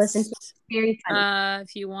can go listen to it. It's very funny.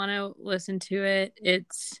 If you want to listen to it,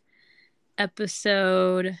 it's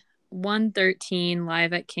episode 113,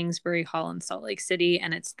 live at Kingsbury Hall in Salt Lake City,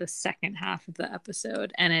 and it's the second half of the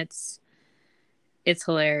episode, and it's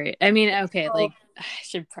hilarious. I mean, okay, like, I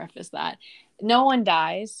should preface that no one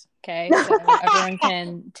dies, okay, so everyone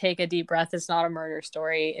can take a deep breath. It's not a murder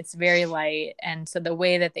story. It's very light, and so the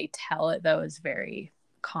way that they tell it, though, is very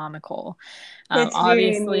comical.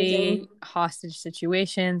 Obviously, hostage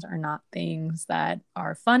situations are not things that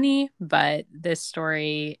are funny, but this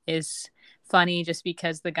story is funny just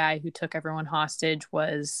because the guy who took everyone hostage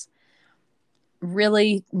was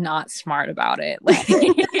really not smart about it. Like,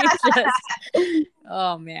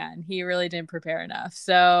 oh man, he really didn't prepare enough.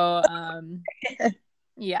 So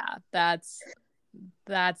yeah, that's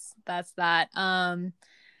that.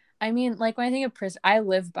 I mean, like, when I think of prison, I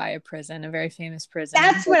live by a prison, a very famous prison.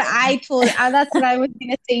 That's what I told. That's what I was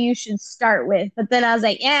gonna say you should start with, but then I was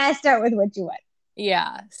like, yeah, start with what you want.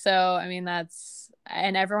 Yeah. So I mean,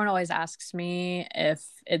 and everyone always asks me if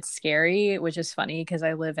it's scary, which is funny because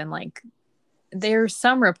I live in, like, there's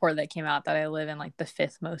some report that came out that I live in, like, the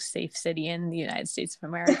 5th most safe city in the United States of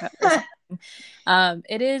America.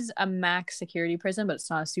 It is a max security prison, but it's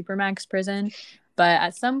not a super max prison. But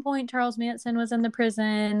at some point, Charles Manson was in the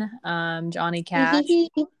prison. Johnny Cash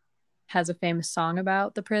has a famous song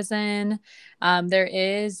about the prison. There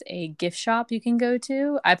is a gift shop you can go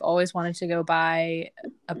to. I've always wanted to go buy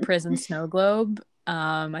a prison snow globe.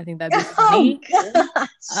 I think that'd be funny.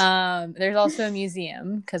 There's also a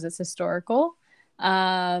museum because it's historical.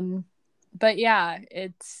 But yeah,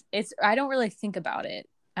 it's I don't really think about it.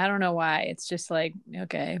 I don't know why. It's just like,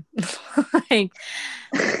 okay. Like,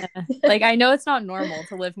 I know it's not normal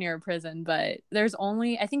to live near a prison, but I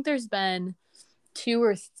think there's been 2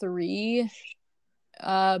 or 3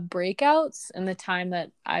 breakouts in the time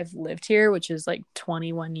that I've lived here, which is like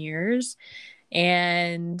 21 years,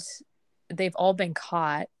 and they've all been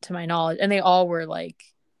caught, to my knowledge, and they all were like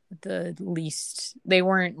they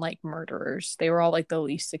weren't like murderers. They were all like the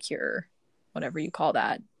least secure, whatever you call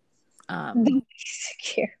that. The least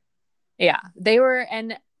secure. Yeah, they were.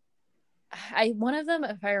 And one of them,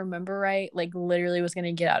 if I remember right, like, literally was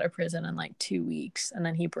gonna get out of prison in like 2 weeks, and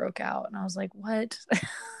then he broke out, and I was like, what? I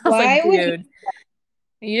was like, dude,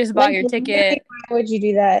 you just bought your ticket. Why would you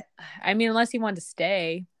do that? I mean, unless he wanted to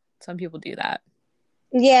stay. Some people do that.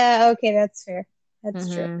 Yeah, okay, that's fair.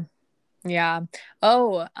 That's true. Yeah.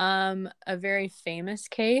 Oh, a very famous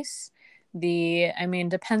case.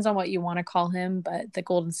 Depends on what you want to call him, but the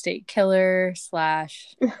Golden State Killer /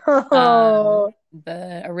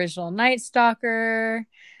 the original Night Stalker.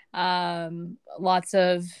 Lots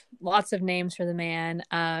of names for the man.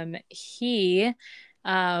 He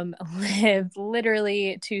lived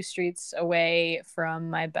literally 2 streets away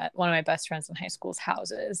from one of my best friends in high school's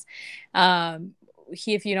houses.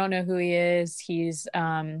 If you don't know who he is, he's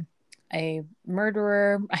a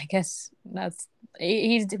murderer. I guess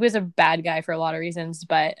he was a bad guy for a lot of reasons,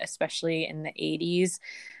 but especially in the 80s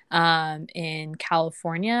in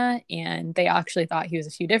California. And they actually thought he was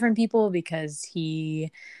a few different people because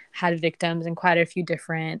he had victims in quite a few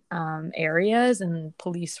different areas, and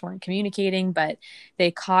police weren't communicating. But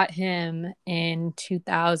they caught him in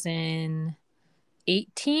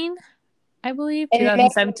 2018, I believe,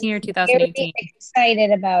 2017 or 2018.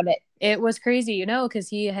 Excited about it. It was crazy, because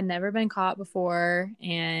he had never been caught before,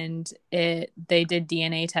 and they did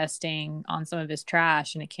DNA testing on some of his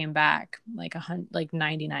trash, and it came back like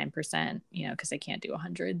 99%, because they can't do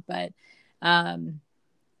 100. But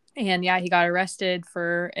and yeah, he got arrested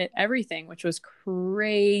for everything, which was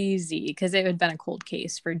crazy because it had been a cold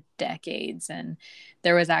case for decades. And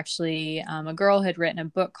there was actually a girl had written a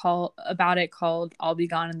book about it called "I'll Be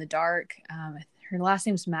Gone in the Dark." Her last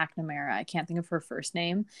name's McNamara. I can't think of her first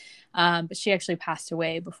name, but she actually passed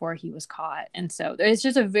away before he was caught. And so it's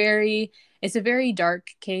just it's a very dark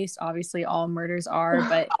case. Obviously, all murders are,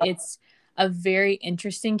 but it's a very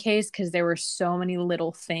interesting case because there were so many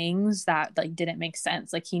little things that like didn't make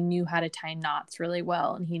sense. Like, he knew how to tie knots really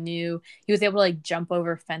well, and he was able to like jump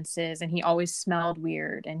over fences, and he always smelled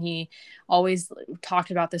weird, and he always talked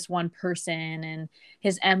about this one person, and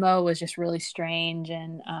his MO was just really strange.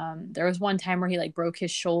 And there was one time where he like broke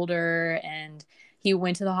his shoulder, and he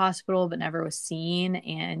went to the hospital but never was seen,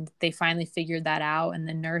 and they finally figured that out. And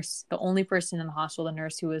the only person in the hospital, the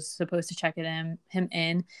nurse who was supposed to check him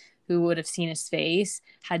in, who would have seen his face,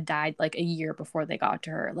 had died like a year before they got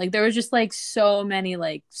to her. Like, there was just like so many,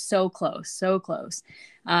 like, so close. So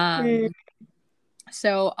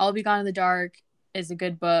I'll Be Gone in the Dark is a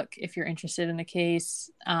good book if you're interested in the case.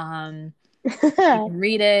 You can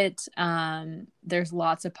read it. There's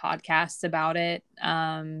lots of podcasts about it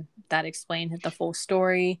that explain the full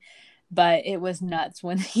story. But it was nuts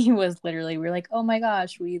when he was literally, we were like, oh my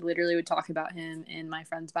gosh, we literally would talk about him in my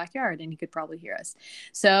friend's backyard and he could probably hear us.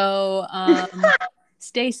 So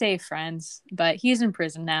stay safe, friends. But he's in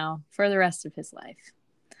prison now for the rest of his life.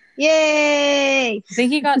 Yay! I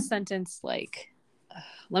think he got sentenced like,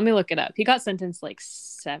 let me look it up. He got sentenced like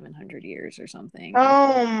 700 years or something.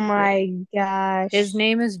 Oh my gosh. His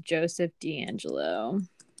name is Joseph D'Angelo.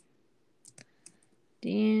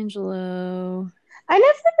 D'Angelo. I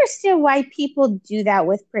never understood why people do that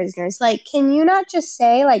with prisoners. Like, can you not just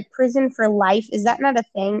say like prison for life? Is that not a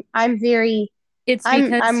thing? I'm really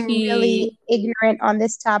ignorant on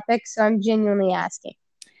this topic, so I'm genuinely asking.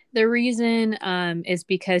 The reason is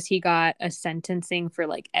because he got a sentencing for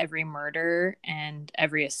like every murder and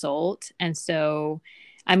every assault. And so,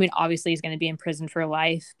 I mean, obviously he's going to be in prison for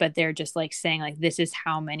life, but they're just like saying like, this is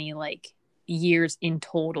how many like years in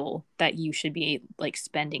total that you should be like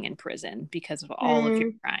spending in prison because of all of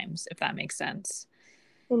your crimes, if that makes sense.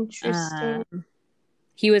 Interesting.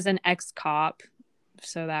 He was an ex-cop,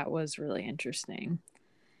 so that was really interesting.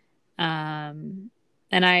 And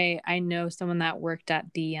I know someone that worked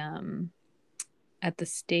at the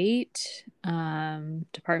state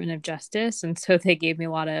Department of Justice, and so they gave me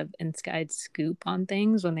a lot of inside scoop on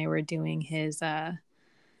things when they were doing his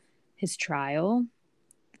trial.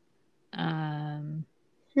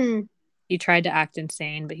 He tried to act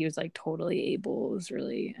insane, but he was like totally able. It was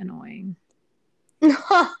really annoying.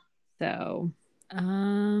 So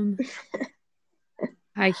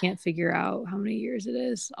I can't figure out how many years it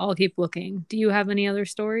is. I'll keep looking. Do you have any other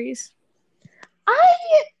stories?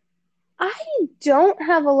 I don't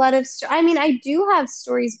have a lot of I mean, I do have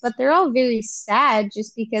stories, but they're all very sad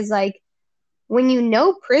just because like when you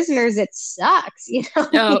know prisoners, it sucks, you know?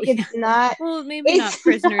 Like, it's not. Well, maybe not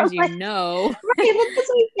prisoners, like, you know. Right, but that's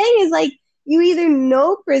what I'm saying is like you either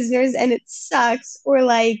know prisoners and it sucks, or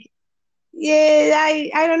like, yeah,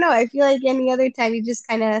 I don't know. I feel like any other time you just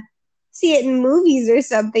kind of see it in movies or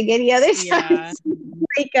something. Any other time,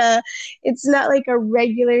 it's not like a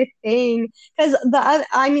regular thing. Because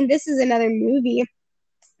I mean, this is another movie,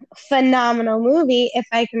 phenomenal movie. If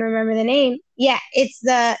I can remember the name, yeah, it's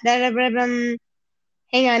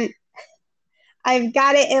hang on, I've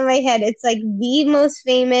got it in my head. It's like the most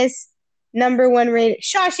famous #1 rated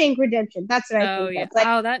Shawshank Redemption. That's what I think of.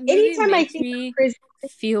 Like, that movie makes me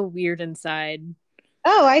feel weird inside.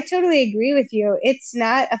 Oh, I totally agree with you. It's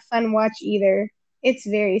not a fun watch either. It's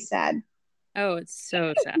very sad. Oh, it's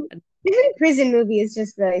so sad. Even prison movie is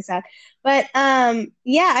just really sad. But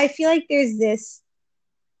yeah, I feel like there's this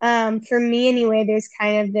for me anyway, there's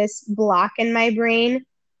kind of this block in my brain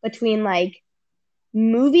between like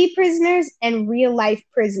movie prisoners and real life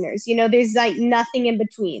prisoners. You know, there's like nothing in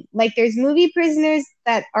between. Like there's movie prisoners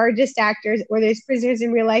that are just actors, or there's prisoners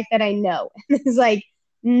in real life that I know. And there's like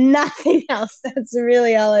nothing else. That's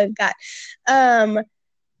really all I've got.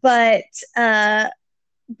 But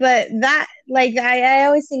that, like, I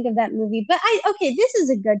always think of that movie. But okay, this is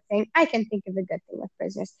a good thing. I can think of a good thing with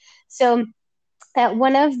prisoners. So at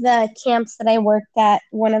one of the camps that I worked at,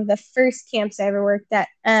 one of the first camps I ever worked at,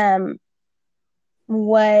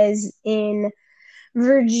 was in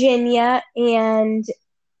Virginia. And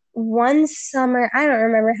one summer, I don't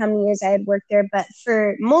remember how many years I had worked there, but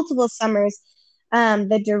for multiple summers,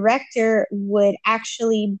 the director would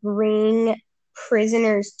actually bring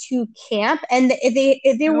prisoners to camp, and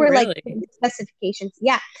there were really? like specifications.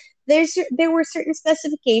 Yeah, there were certain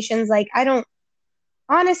specifications. Like I don't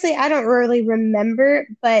really remember,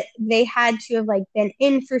 but they had to have like been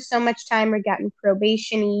in for so much time or gotten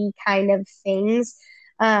probation-y kind of things,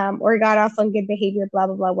 or got off on good behavior, blah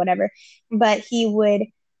blah blah, whatever. But he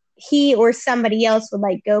or somebody else would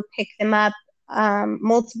like go pick them up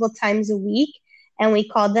multiple times a week, and we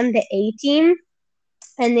called them the A team,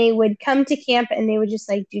 and they would come to camp and they would just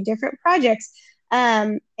like do different projects.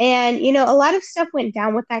 And you know, a lot of stuff went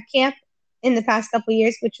down with that camp in the past couple of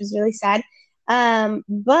years, which was really sad.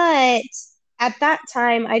 But at that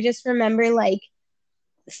time, I just remember like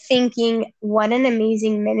thinking what an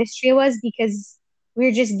amazing ministry it was, because we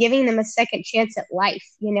were just giving them a second chance at life.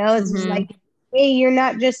 You know, it's just like, hey, you're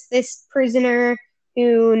not just this prisoner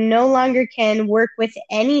who no longer can work with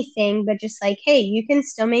anything, but just like, hey, you can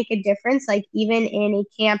still make a difference, like even in a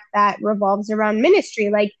camp that revolves around ministry.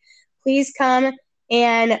 Like, please come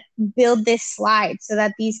and build this slide so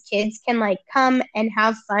that these kids can like come and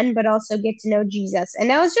have fun, but also get to know Jesus. And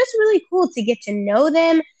that was just really cool to get to know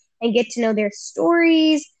them and get to know their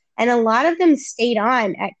stories. And a lot of them stayed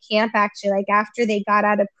on at camp, actually, like after they got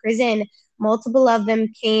out of prison. multiple of them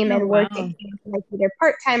came Oh, and worked at wow. camp, like either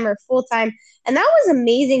part-time or full-time. And that was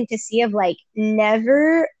amazing to see of like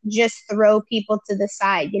never just throw people to the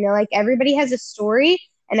side. Like everybody has a story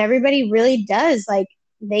and everybody really does. Like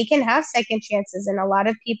they can have second chances and a lot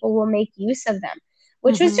of people will make use of them,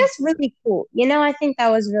 which was Mm-hmm. just really cool. I think that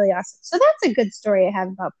was really awesome. So that's a good story I have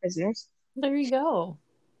about prisoners. There you go.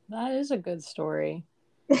 That is a good story.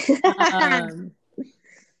 Um,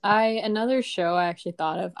 another show I actually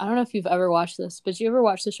thought of. I don't know if you've ever watched this, but you ever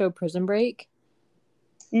watch the show Prison Break?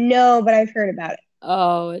 No, but I've heard about it.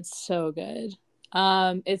 Oh, it's so good.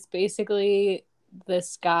 It's basically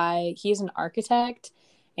this guy, he's an architect,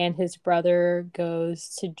 and his brother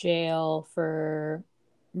goes to jail for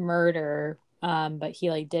murder. But he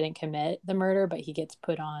like didn't commit the murder, but he gets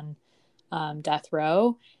put on death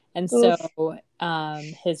row. And so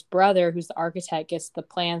Oof. his brother, who's the architect, gets the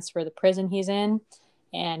plans for the prison he's in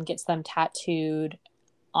and gets them tattooed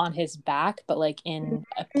on his back, but like in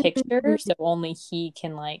a picture, so only he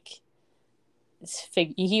can like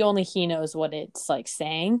he knows what it's like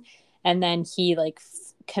saying. And then he like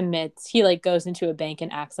commits, he like goes into a bank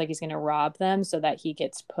and acts like he's going to rob them so that he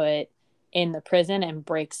gets put in the prison and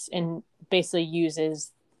breaks and basically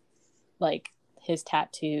uses like his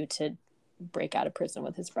tattoo to break out of prison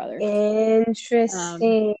with his brother. um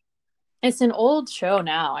Interesting. it's an old show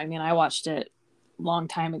now. I mean, I watched it a long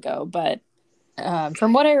time ago, but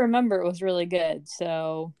from what I remember, it was really good.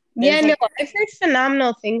 So Yeah, there's no, like I've heard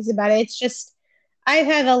phenomenal things about it. It's just I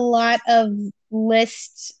have a lot of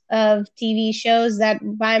lists of TV shows that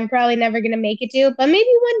I'm probably never gonna make it to, but maybe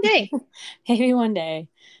one day. maybe one day.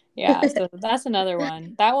 Yeah, so that's another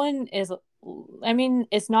one. That one is, I mean,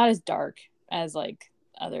 it's not as dark as like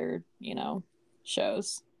other,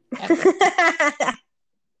 shows. I don't know.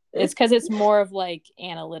 It's because it's more of like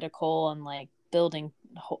analytical and like building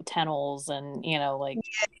tunnels and, like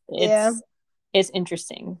Yeah. it's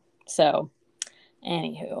interesting. So,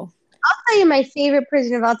 anywho. I'll tell you my favorite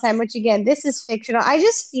prison of all time, which again, this is fictional. I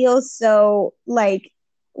just feel so like,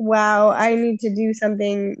 wow, I need to do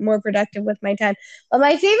something more productive with my time. But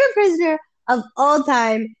my favorite prisoner of all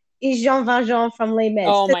time is Jean Valjean from Les Mis.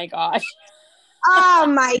 Oh my gosh. Oh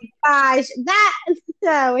my gosh,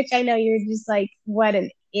 that which I know you're just like, what an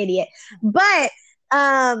idiot. But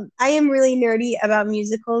I am really nerdy about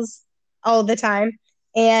musicals all the time,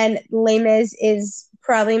 and Les Mis is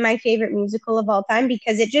probably my favorite musical of all time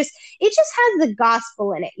because it just has the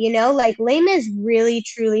gospel in it. Like Les Mis really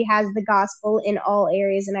truly has the gospel in all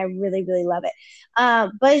areas, and I really really love it.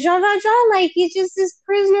 But Jean Valjean, like he's just this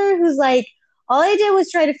prisoner who's like all I did was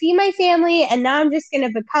try to feed my family, and now I'm just gonna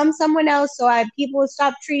become someone else so people will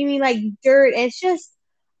stop treating me like dirt. And it's just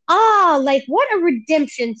like what a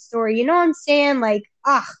redemption story. You know what I'm saying? Like,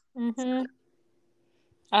 Mm-hmm.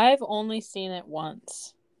 I've only seen it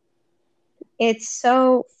once. it's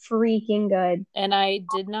so freaking good. And I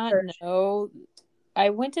did not know.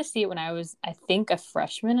 I went to see it when I was, I think, a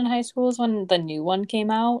freshman in high school is when the new one came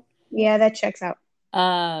out. Yeah, that checks out.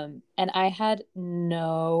 And I had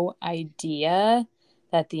no idea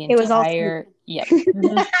that the It was all yep.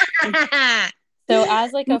 Mhm. So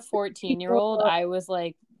as like a 14-year-old, I was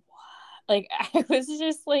like, what? Like I was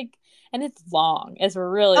just like, and it's long. It's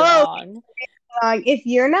really oh, long. if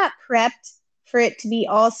you're not prepped for it to be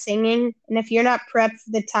all singing, and if you're not prepped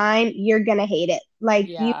for the time, you're gonna hate it. Like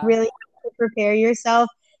you Yeah. really have to prepare yourself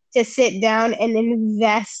to sit down and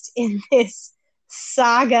invest in this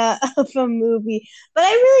saga of a movie. But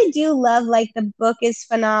I really do love like the book is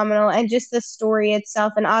phenomenal and just the story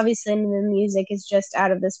itself, and obviously the music is just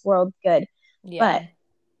out of this world good. Yeah.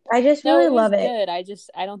 But I just No, really it was love it. good.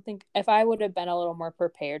 I don't think if I would have been a little more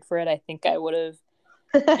prepared for it, I think I would have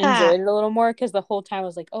enjoyed it a little more because the whole time I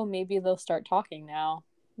was like, oh, maybe they'll start talking now.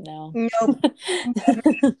 No. Nope. Never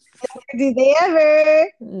do they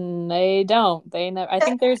ever. They don't. They never. I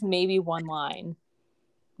think there's maybe one line.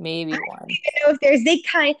 Maybe one. Know if there's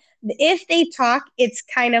if they talk, it's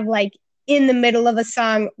kind of like in the middle of a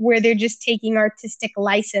song where they're just taking artistic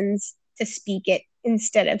license to speak it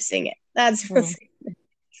instead of sing it. That's Hmm.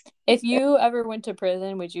 If you ever went to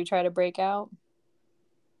prison, would you try to break out?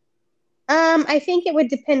 I think it would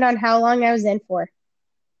depend on how long I was in for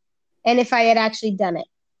and if I had actually done it.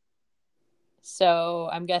 So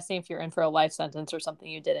I'm guessing if you're in for a life sentence or something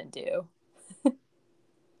you didn't do.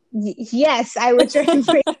 Yes, I would try to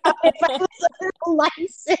break out if I was under a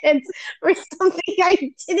license for something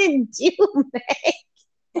I didn't do, Meg.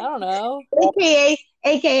 I don't know.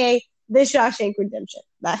 AKA the Shawshank Redemption.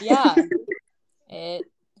 Yeah,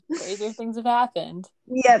 crazier things have happened.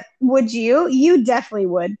 Yep. Would you? You definitely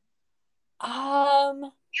would.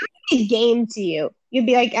 Um, Be game to you. You'd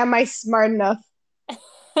be like, "Am I smart enough?"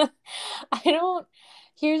 I don't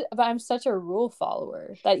but I'm such a rule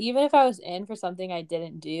follower that even if I was in for something I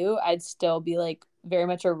didn't do, I'd still be like very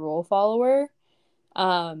much a rule follower.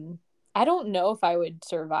 Um, I don't know if I would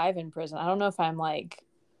survive in prison. I don't know if I'm like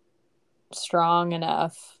strong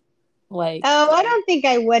enough. Like, Oh, I don't think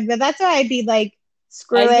I would, but that's why I'd be like,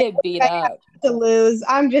 screw I'd it. get beat I have up. to lose.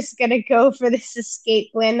 I'm just gonna go for this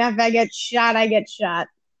escape plan. If I get shot, I get shot.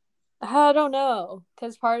 I don't know,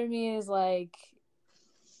 because part of me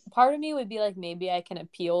would be like, maybe I can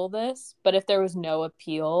appeal this, but if there was no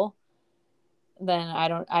appeal, then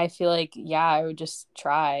I feel like, yeah, I would just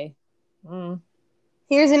try. Mm.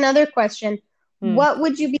 Here's another question. Hmm. What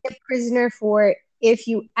would you be a prisoner for if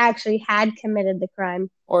you actually had committed the crime?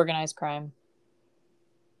 Organized crime.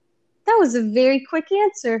 That was a very quick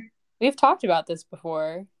answer. We've talked about this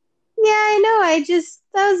before. Yeah, I know.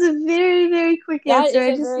 That was a very, very quick That answer. is I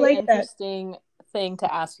a just very like that. interesting thing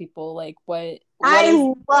to ask people. Like, what I is,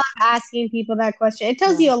 love asking people that question. It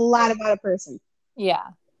tells yeah, you a lot about a person. yeah.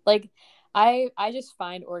 Like, I just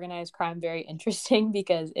find organized crime very interesting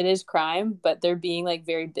because it is crime, but they're being like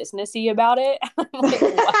very businessy about it. I'm like,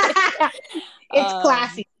 what? It's Um,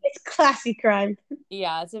 classy. It's classy crime.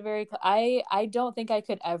 yeah, it's a very, I don't think I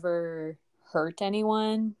could ever hurt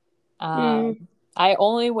anyone. Mm, I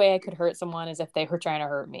only way I could hurt someone is if they were trying to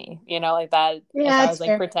hurt me, like that, if yeah, I that's was like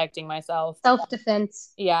fair. protecting myself.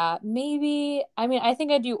 Self-defense. Yeah, maybe. I mean, I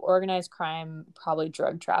think I do organized crime, probably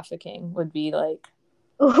drug trafficking would be like,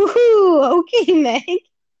 Ooh, okay, Meg.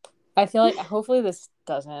 I feel like hopefully this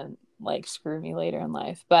doesn't like screw me later in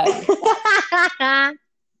life, but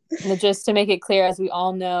just to make it clear, as we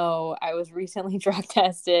all know, I was recently drug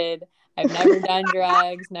tested. I've never done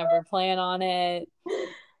drugs, never plan on it.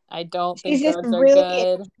 I don't She's think just drugs are really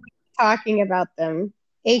good. talking about them,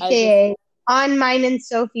 I just, aka on mine and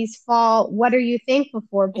Sophie's fall. What are you thankful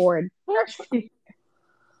for? Board. I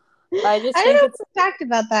I don't just think know if it's, we talked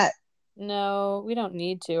about that. no, we don't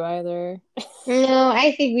need to either. No,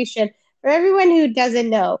 I think we should. For everyone who doesn't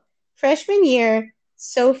know, freshman year,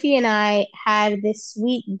 Sophie and I had this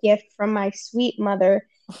sweet gift from my sweet mother,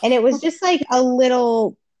 and it was just like a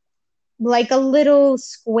little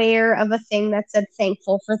square of a thing that said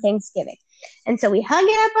thankful for Thanksgiving. And so we hung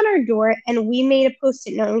it up on our door and we made a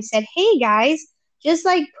post-it note and we said, hey guys, just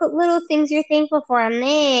like put little things you're thankful for on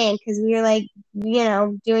there because we were like,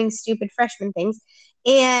 doing stupid freshman things.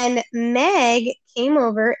 And Meg came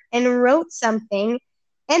over and wrote something.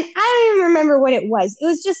 And I don't even remember what it was. It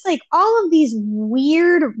was just like all of these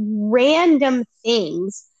weird, random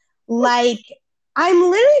things. Like, I'm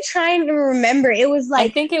literally trying to remember. It was I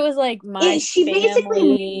like, think it was like my she basically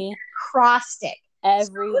made family, a cross stick. So it was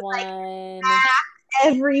like everyone.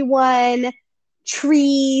 everyone,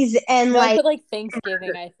 trees, and No, I like put like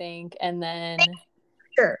Thanksgiving, I think, and then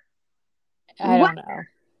sure. I What? don't know.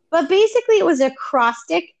 But basically, it was a cross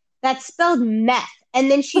stick that spelled meth. And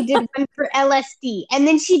then she did one for LSD. And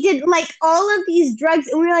then she did like all of these drugs.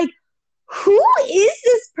 And we were like, who is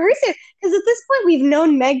this person? Because at this point, we've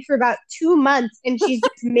known Meg for about 2 months, and she's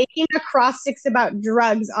just making acrostics about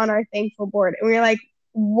drugs on our thankful board. And we were like,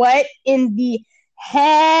 what in the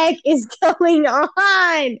heck is going on?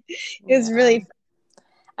 It was Yeah. really fun.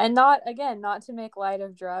 And not to make light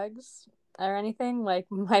of drugs or anything. Like,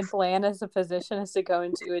 my plan as a physician is to go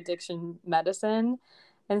into addiction medicine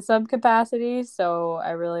in some capacity. So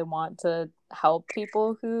I really want to help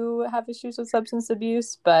people who have issues with substance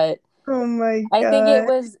abuse. But Oh my I think it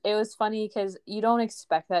God. was funny because you don't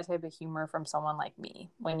expect that type of humor from someone like me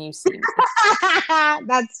when you see me.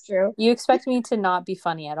 That's true. You expect me to not be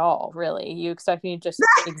funny at all, really. You expect me to just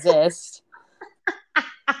exist.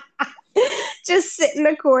 Just sit in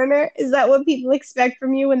a corner. Is that what people expect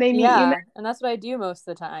from you when they meet you? Yeah, and that's what I do most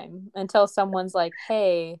of the time until someone's like,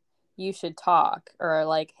 "Hey, you should talk," or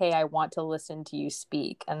like, "Hey, I want to listen to you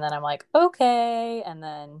speak." And then I'm like, "Okay," and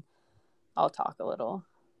then I'll talk a little.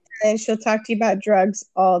 And she'll talk to you about drugs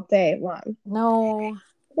all day long. No,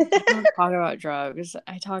 I don't talk about drugs.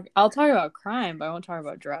 I'll talk about crime, but I won't talk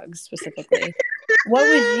about drugs specifically. What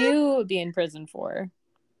would you be in prison for?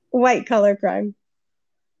 White collar crime.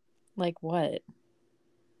 Like what?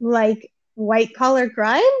 Like white collar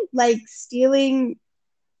crime? Like stealing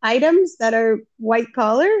items that are white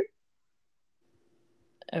collar?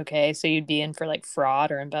 Okay, so you'd be in for like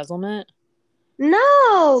fraud or embezzlement?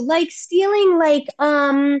 No, like stealing like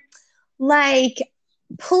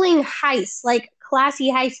pulling heists, like classy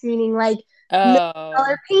heists, meaning like Oh, $1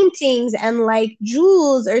 million paintings and like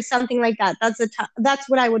jewels or something like that. That's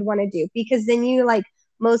what I would want to do because then you like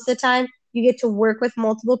most of the time You get to work with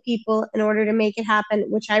multiple people in order to make it happen,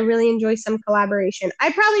 which I really enjoy some collaboration.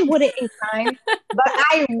 I probably wouldn't in crime, but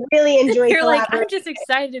I really enjoy You're like, collaboration. I'm just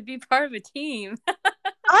excited to be part of a team.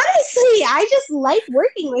 Honestly, I just like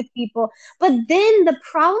working with people. But then the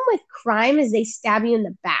problem with crime is they stab you in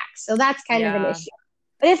the back. So that's kind of an issue.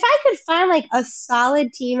 But if I could find like a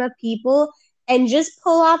solid team of people and just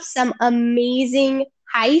pull off some amazing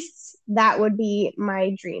heists, that would be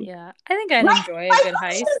my dream. Yeah, I think I'd enjoy a good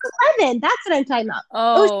heist. Ocean's 11, that's what I'm talking about.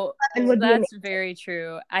 Oh, Ocean's 11 would be that's amazing. very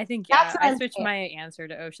true. I think, That's yeah, what I I'm switched saying. my answer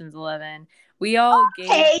to Ocean's 11. We all gave.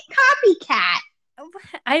 Okay, copycat.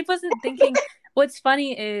 I wasn't thinking. What's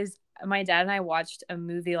funny is my dad and I watched a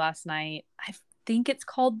movie last night. I think it's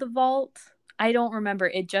called The Vault. I don't remember.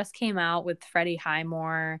 It just came out with Freddie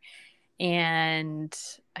Highmore, and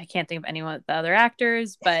I can't think of anyone of the other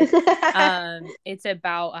actors, but it's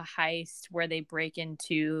about a heist where they break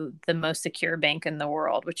into the most secure bank in the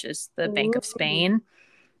world, which is the Bank of Spain.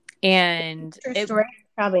 And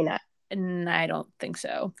probably not. And I don't think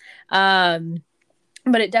so.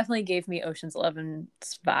 But it definitely gave me Ocean's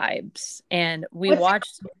 11's vibes. And we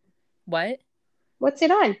watched what? What's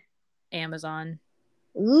it on? Amazon.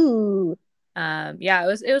 Ooh. Yeah,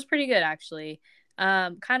 it was pretty good actually.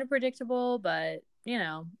 Kind of predictable, but you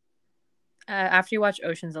know, after you watch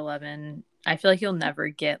Ocean's 11, I feel like you'll never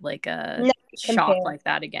get like a shock like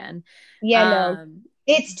that again. Yeah, no.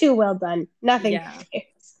 It's too well done. Nothing. Yeah.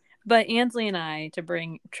 But Ansley and I, to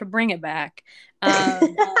bring it back,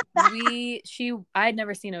 I'd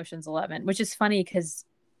never seen Ocean's 11, which is funny because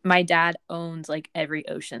my dad owns like every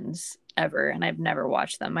Ocean's ever, and I've never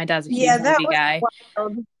watched them. My dad's a huge movie guy.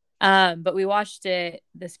 But we watched it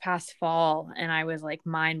this past fall, and I was like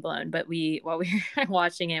mind blown. But while we were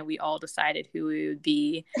watching it, we all decided who we would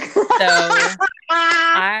be. So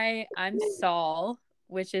I'm Saul,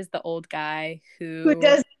 which is the old guy who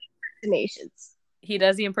does impersonations. He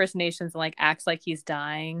does the impersonations and like acts like he's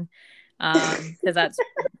dying, because that's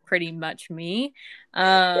pretty much me.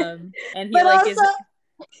 And he but like also,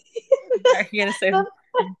 are you gonna say?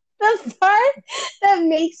 The part that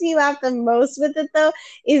makes me laugh the most with it though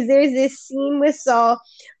is there's this scene with Saul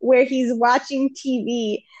where he's watching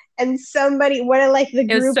TV and one of like the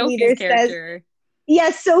group leaders says,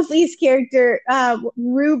 yeah, Sophie's character,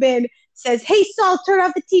 Ruben, says, "Hey Saul, turn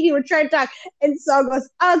off the TV, we're trying to talk." And Saul goes,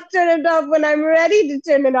 "I'll turn it off when I'm ready to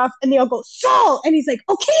turn it off." And they all go, "Saul!" And he's like,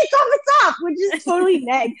 "Okay, it's off," which is totally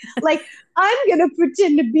Meg. Like, I'm gonna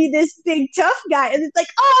pretend to be this big tough guy, and it's like,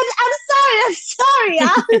 "Oh, I'm sorry.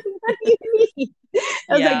 What do you mean?"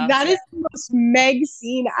 I was like, that is the most Meg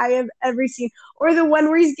scene I have ever seen. Or the one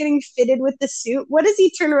where he's getting fitted with the suit. What does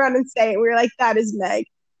he turn around and say? We're like, that is Meg.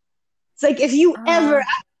 It's like, if you ever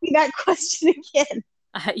ask me that question again.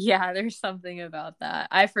 Yeah, there's something about that.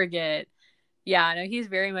 I forget. Yeah, no, he's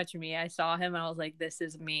very much me. I saw him and I was like, this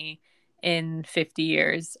is me in 50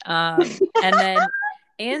 years. And then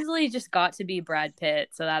Ansley just got to be Brad Pitt,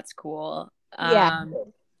 so that's cool. I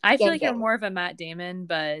feel like you're more of a Matt Damon,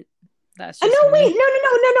 but that's just no.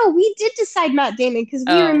 We did decide Matt Damon because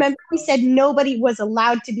we remember we said nobody was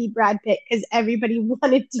allowed to be Brad Pitt because everybody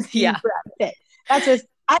wanted to be Brad Pitt. That's what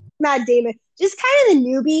Matt Damon, just kind of the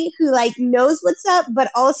newbie who like knows what's up,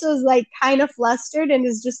 but also is like kind of flustered and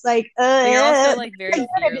is just like, But you're also like very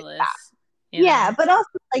fearless. Yeah, but also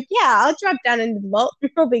like, yeah, I'll drop down into the vault.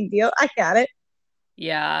 No big deal. I got it.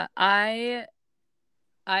 Yeah, I've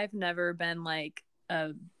never been like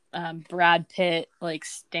a Brad Pitt like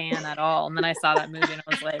stan at all, and then I saw that movie and I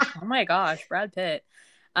was like, oh my gosh, Brad Pitt.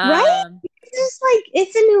 Right? It's just like,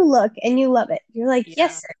 it's a new look and you love it. You're like,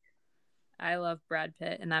 yes, sir. I love Brad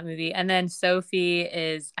Pitt in that movie. And then Sophie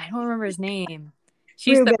is, I don't remember his name.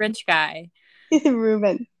 She's Ruben. The rich guy.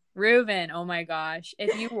 Ruben. Oh my gosh.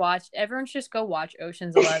 If you watch, everyone should just go watch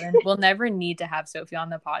Ocean's 11. We'll never need to have Sophie on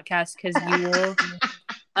the podcast because you will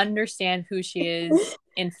understand who she is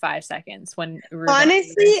in 5 seconds when Ruben.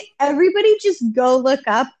 Honestly, everybody just go look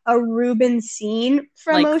up a Ruben scene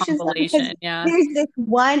from like Ocean's 11. Yeah. There's this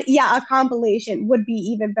one, a compilation would be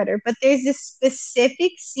even better. But there's this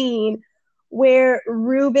specific scene where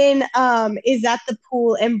Ruben is at the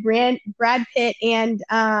pool and Brad Pitt and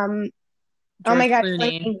oh my gosh,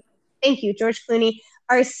 thank you, George Clooney,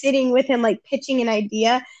 are sitting with him like pitching an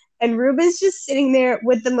idea. And Ruben's just sitting there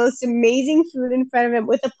with the most amazing food in front of him,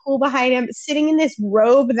 with a pool behind him, sitting in this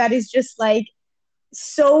robe that is just like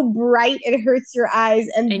so bright it hurts your eyes.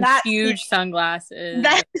 And that huge sunglasses.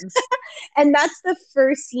 And that's the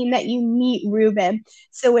first scene that you meet Ruben.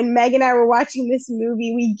 So when Meg and I were watching this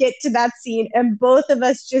movie, we get to that scene and both of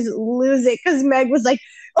us just lose it because Meg was like,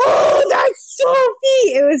 "Oh, that's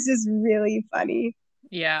Sophie." It was just really funny.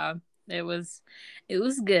 Yeah. it was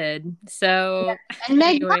good. So, And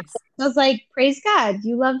Meg, anyways, I was like, praise God,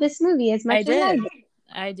 you love this movie as I much as I did. do.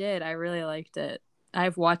 I did. I really liked it.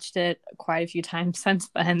 I've watched it quite a few times since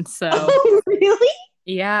then. So, Oh, really?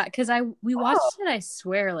 yeah, because we Oh, watched it, I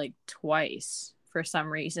swear, like twice for some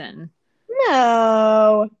reason.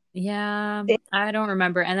 no. Yeah, I don't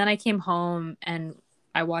remember. And then I came home and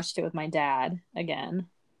I watched it with my dad again.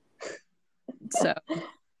 So,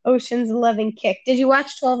 Ocean's 11 kick. Did you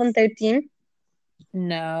watch 12 and 13?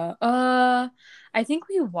 no. I think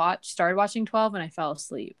started watching 12 and I fell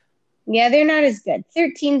asleep. Yeah, they're not as good.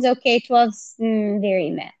 13's okay. 12's very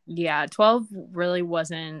meh. Yeah, 12 really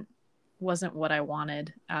wasn't what I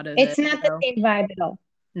wanted out of It's it. not the So, same vibe at all.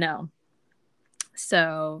 no.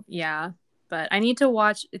 So, yeah, but I need to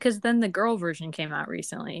watch because then the girl version came out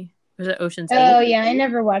recently. Was it Ocean's 8? Oh, yeah, I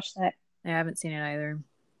never watched that. I haven't seen it either.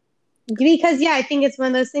 Because, yeah, I think it's one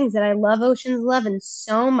of those things that I love Ocean's 11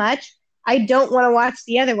 so much. I don't want to watch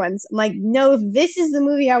the other ones. I'm like, no, this is the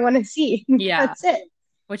movie I want to see. Yeah, That's it.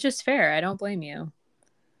 which is fair. I don't blame you.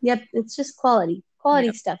 Yep, it's just quality. Quality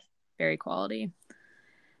Yep, stuff. very quality.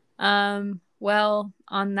 Well,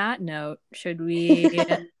 on that note, should we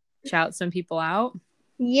shout some people out?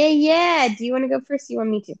 Yeah, yeah. Do you want to go first? Do you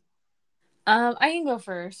want me to? I can go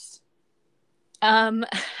first.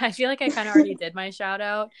 I feel like I kind of already did my shout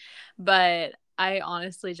out, but I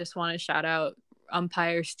honestly just want to shout out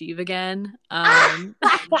umpire Steve again. I didn't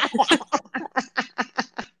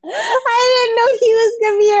know he was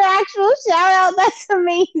gonna be your actual shout out. That's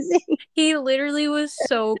amazing. He literally was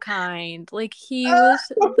so kind. Like he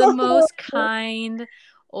was the most kind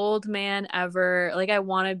old man ever. Like I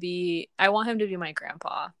want him to be my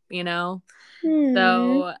grandpa, you know? Hmm.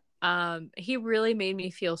 So, he really made me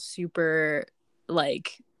feel super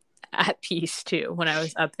like at peace too when I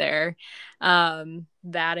was up there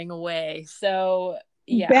batting away. So,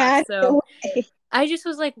 yeah. Back So away. I just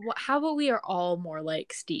was like, how about we are all more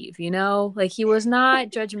like Steve, you know? Like, he was not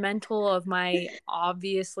judgmental of my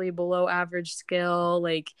obviously below average skill.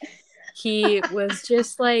 Like, he was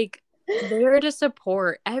just like there to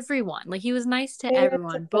support everyone. Like, he was nice to Fair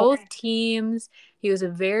everyone, support. both teams. He was a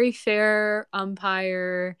very fair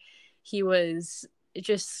umpire. He was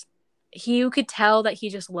just, you could tell that he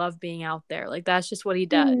just loved being out there. Like, that's just what he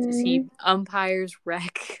does, is he Hmm. umpires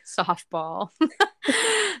rec softball.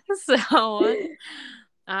 So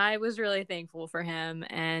I was really thankful for him,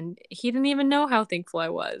 and he didn't even know how thankful I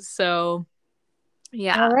was. So, All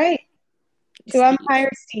yeah, right. To Steve. umpire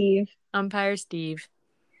Steve. Umpire Steve.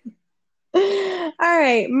 All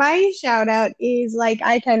right. My shout out is like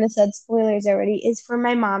I kind of said spoilers already, is for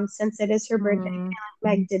my mom since it is her birthday, Mm.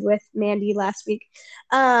 like Meg did with Mandy last week.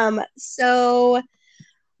 So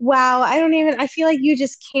wow, I feel like you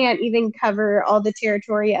just can't even cover all the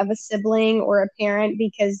territory of a sibling or a parent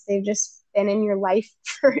because they've just been in your life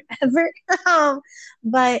forever.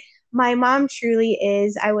 But my mom truly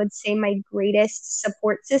is, I would say, my greatest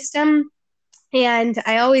support system. And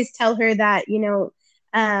I always tell her that,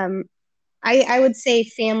 I would say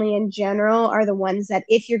family in general are the ones that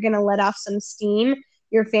if you're going to let off some steam,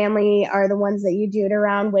 your family are the ones that you do it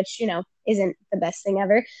around, which, isn't the best thing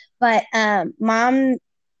ever. But mom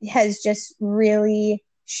has just really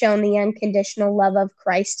shown the unconditional love of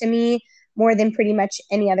Christ to me more than pretty much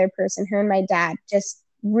any other person. Her and my dad just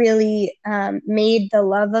really made the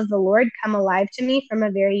love of the Lord come alive to me from a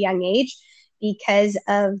very young age because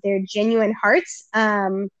of their genuine hearts.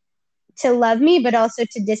 To love me, but also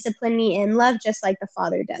to discipline me in love, just like the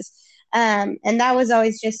Father does. And that was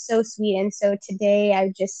always just so sweet. And so today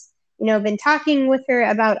I've just, been talking with her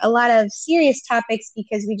about a lot of serious topics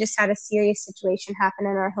because we just had a serious situation happen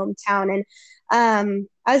in our hometown. And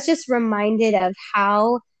I was just reminded of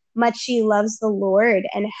how much she loves the Lord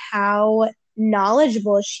and how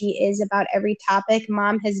knowledgeable she is about every topic.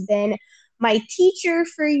 Mom has been my teacher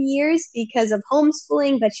for years because of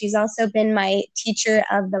homeschooling, but she's also been my teacher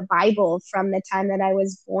of the Bible from the time that I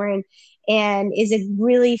was born and is a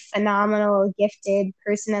really phenomenal, gifted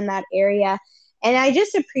person in that area. And I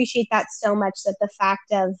just appreciate that so much, that the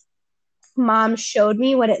fact of mom showed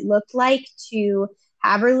me what it looked like to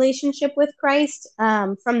have a relationship with Christ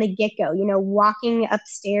from the get-go, walking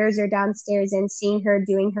upstairs or downstairs and seeing her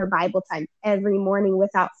doing her Bible time every morning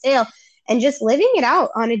without fail and just living it out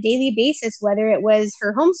on a daily basis, whether it was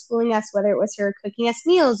her homeschooling us, whether it was her cooking us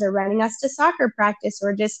meals or running us to soccer practice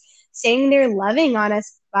or just sitting there loving on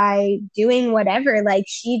us by doing whatever. Like,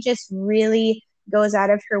 she just really goes out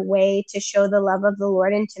of her way to show the love of the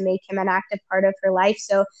Lord and to make him an active part of her life.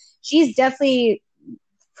 So she's definitely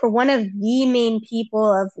for one of the main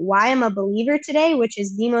people of why I'm a believer today, which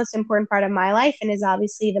is the most important part of my life and is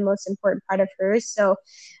obviously the most important part of hers. So,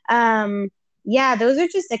 yeah, those are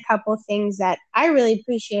just a couple things that I really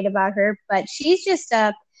appreciate about her. But she's just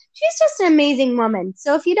an amazing woman.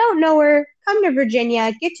 So if you don't know her, come to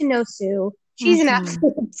Virginia, get to know Sue. She's an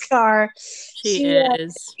absolute star. She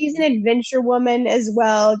is. She's an adventure woman as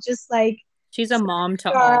well, just like she's a mom to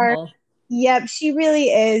star. all. Yep, she really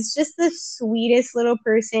is. Just the sweetest little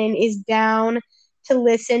person, is down to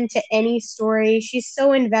listen to any story. She's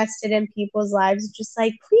so invested in people's lives. Just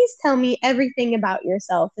like, please tell me everything about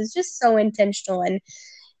yourself. It's just so intentional. And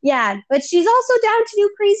yeah, but she's also down to do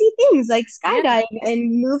crazy things like skydive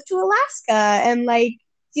and move to Alaska and like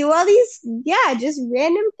do all these, just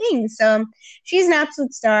random things. So she's an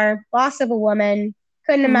absolute star, boss of a woman.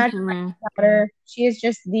 Couldn't imagine without her. She is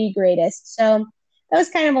just the greatest. So that was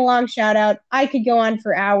kind of a long shout out. I could go on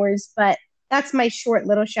for hours, but that's my short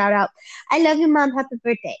little shout out. I love you, Mom. Happy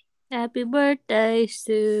birthday. Happy birthday,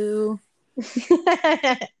 Sue.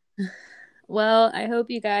 Well, I hope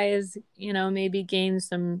you guys, maybe gained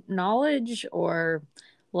some knowledge or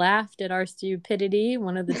laughed at our stupidity,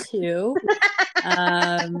 one of the two.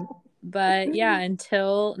 But yeah,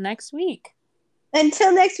 until next week.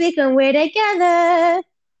 Until next week when we're together.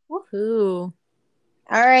 Woohoo.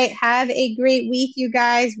 All right. Have a great week, you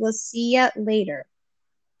guys. We'll see you later.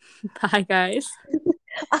 Bye, guys.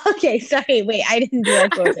 Okay, sorry. Wait, I didn't do our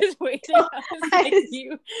closing. I was waiting.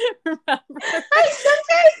 You remember. I'm so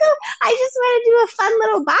sorry. So I just want to do a fun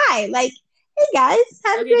little bye. Like, hey guys,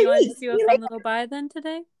 have a great do you want week. to do a fun little bye then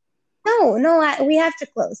today? No, we have to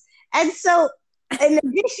close. And so, in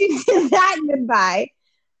addition to that goodbye,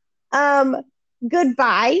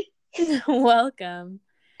 goodbye. Welcome.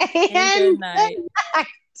 And good night.